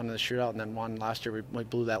lost one in the shootout, and then one last year we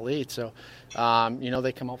blew that lead. So,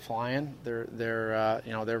 they come out flying.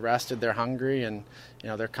 They're rested, they're hungry, and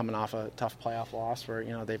they're coming off a tough playoff loss where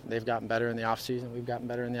they've gotten better in the off season. We've gotten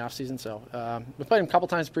better in the off season. So we played them a couple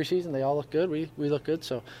times preseason. They all look good. We look good.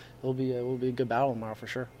 So it'll be a good battle tomorrow for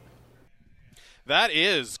sure. That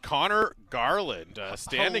is Conor Garland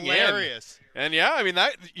standing Hilarious. in. And yeah, I mean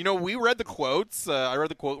that we read the quotes. I read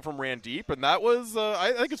the quote from Randeep, and that was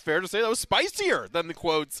I think it's fair to say that was spicier than the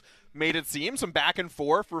quotes made it seem. Some back and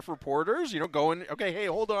forth with reporters, going, okay, hey,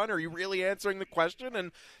 hold on, are you really answering the question?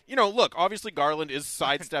 And look, obviously Garland is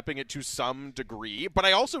sidestepping it to some degree, but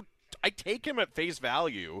I take him at face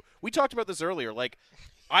value. We talked about this earlier. Like,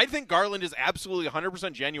 I think Garland is absolutely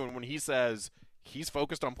 100% genuine when he says he's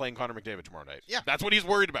focused on playing Connor McDavid tomorrow night. Yeah. That's what he's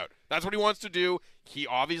worried about. That's what he wants to do. He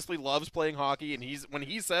obviously loves playing hockey, and when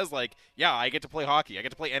he says, like, yeah, I get to play hockey, I get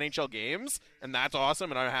to play NHL games, and that's awesome,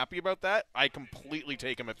 and I'm happy about that, I completely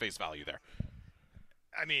take him at face value there.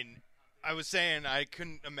 I mean, I was saying I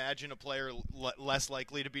couldn't imagine a player less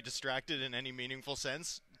likely to be distracted in any meaningful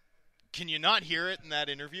sense. Can you not hear it in that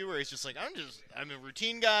interview where he's just like, I'm a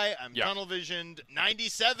routine guy, I'm tunnel visioned,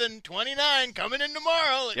 97-29 coming in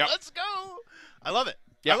tomorrow, like, let's go. I love it.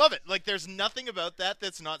 Yep. I love it. Like, there's nothing about that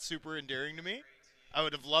that's not super endearing to me. I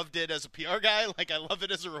would have loved it as a PR guy. Like, I love it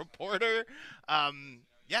as a reporter.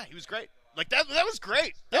 He was great. Like, that was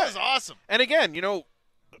great. That was awesome. And again,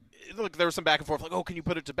 look, there was some back and forth, like, oh, can you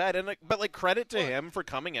put it to bed? But credit to him for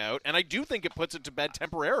coming out, and I do think it puts it to bed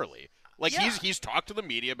temporarily. Like, he's talked to the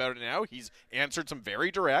media about it now. He's answered some very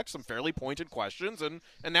direct, some fairly pointed questions, and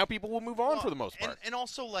now people will move on for the most part. And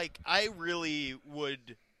also, like, I really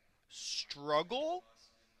would struggle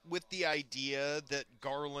with the idea that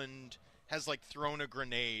Garland has, like, thrown a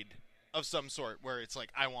grenade of some sort where it's like,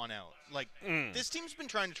 I want out. Like, this team's been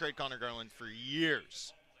trying to trade Conor Garland for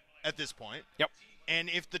years at this point. Yep. And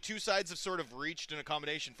if the two sides have sort of reached an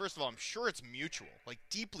accommodation, first of all, I'm sure it's mutual, like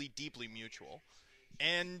deeply, deeply mutual.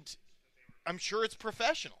 And I'm sure it's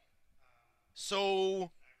professional.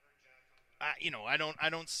 So, I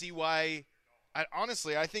don't see why.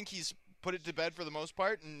 Honestly, I think he's put it to bed for the most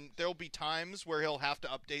part, and there'll be times where he'll have to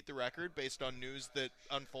update the record based on news that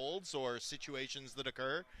unfolds or situations that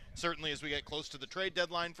occur. Certainly, as we get close to the trade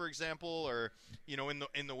deadline, for example, or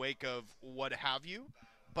in the wake of what have you.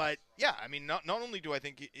 But yeah, I mean, not only do I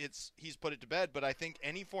think he's put it to bed, but I think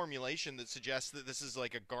any formulation that suggests that this is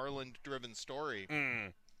like a Garland-driven story,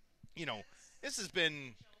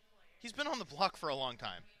 he's been on the block for a long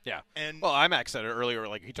time. Yeah. And IMAX said it earlier.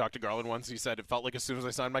 Like, he talked to Garland once. He said it felt like as soon as I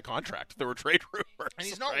signed my contract, there were trade rumors. And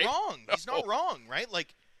he's not right? wrong. He's not wrong, right?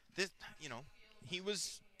 Like, this, he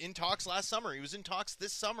was in talks last summer. He was in talks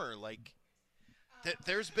this summer. Like,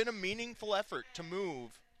 there's been a meaningful effort to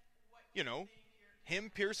move,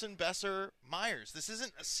 him, Pearson, Besser, Myers. This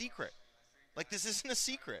isn't a secret.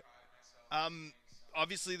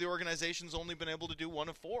 Obviously, the organization's only been able to do one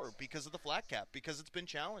of four because of the flat cap, because it's been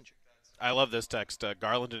challenging. I love this text.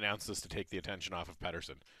 Garland announced this to take the attention off of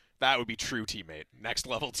Pettersson. That would be true teammate. Next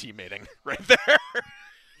level teammating right there.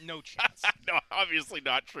 No chance. No, obviously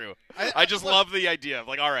not true. I just love the idea of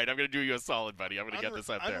like, all right, I'm going to do you a solid, buddy. I'm going to get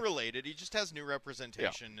this out there. Unrelated. He just has new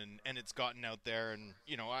representation, and it's gotten out there. And,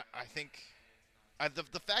 I think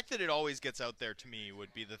the fact that it always gets out there to me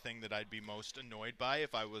would be the thing that I'd be most annoyed by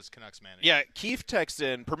if I was Canucks manager. Yeah, Keith texts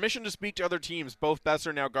in, permission to speak to other teams, both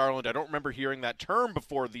Besser, now Garland. I don't remember hearing that term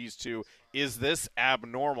before these two. Is this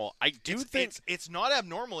abnormal? I think it's not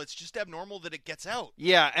abnormal. It's just abnormal that it gets out.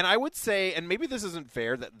 Yeah, and I would say, and maybe this isn't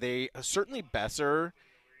fair, that certainly Besser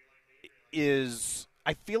is,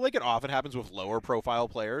 I feel like it often happens with lower profile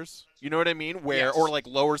players. You know what I mean? Or like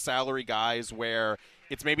lower salary guys where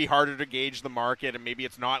it's maybe harder to gauge the market, and maybe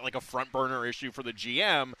it's not like a front burner issue for the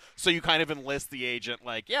GM, so you kind of enlist the agent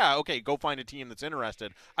like, yeah, okay, go find a team that's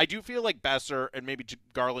interested. I do feel like Besser, and maybe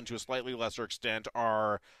Garland to a slightly lesser extent,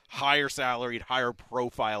 are higher salaried, higher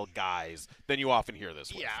profile guys than you often hear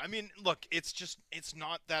this with. Yeah, I mean, look, it's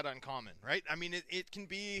not that uncommon, right? I mean, it can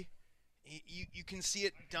be, you can see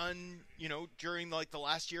it done, during like the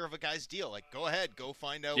last year of a guy's deal. Like, go ahead, go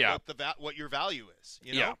find out what your value is,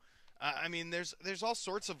 Yeah. I mean, there's all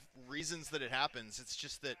sorts of reasons that it happens. It's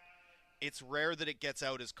just that it's rare that it gets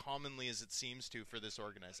out as commonly as it seems to for this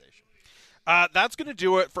organization. That's going to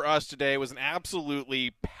do it for us today. It was an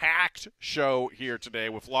absolutely packed show here today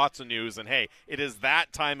with lots of news. And, hey, it is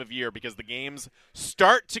that time of year because the games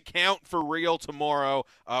start to count for real tomorrow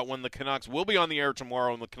when the Canucks will be on the air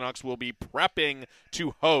tomorrow, and the Canucks will be prepping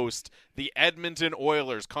to host the Edmonton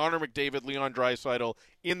Oilers. Connor McDavid, Leon Draisaitl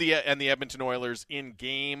and the Edmonton Oilers in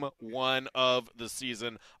Game 1 of the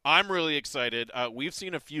season. I'm really excited. We've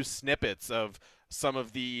seen a few snippets of some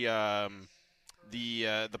of the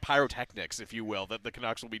pyrotechnics, if you will, that the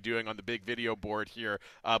Canucks will be doing on the big video board here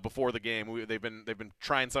before the game. They've been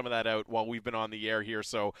trying some of that out while we've been on the air here.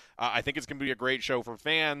 So I think it's going to be a great show for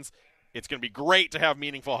fans. It's going to be great to have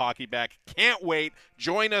meaningful hockey back. Can't wait.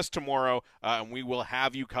 Join us tomorrow, and we will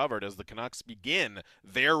have you covered as the Canucks begin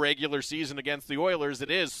their regular season against the Oilers.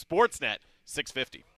 It is Sportsnet 650.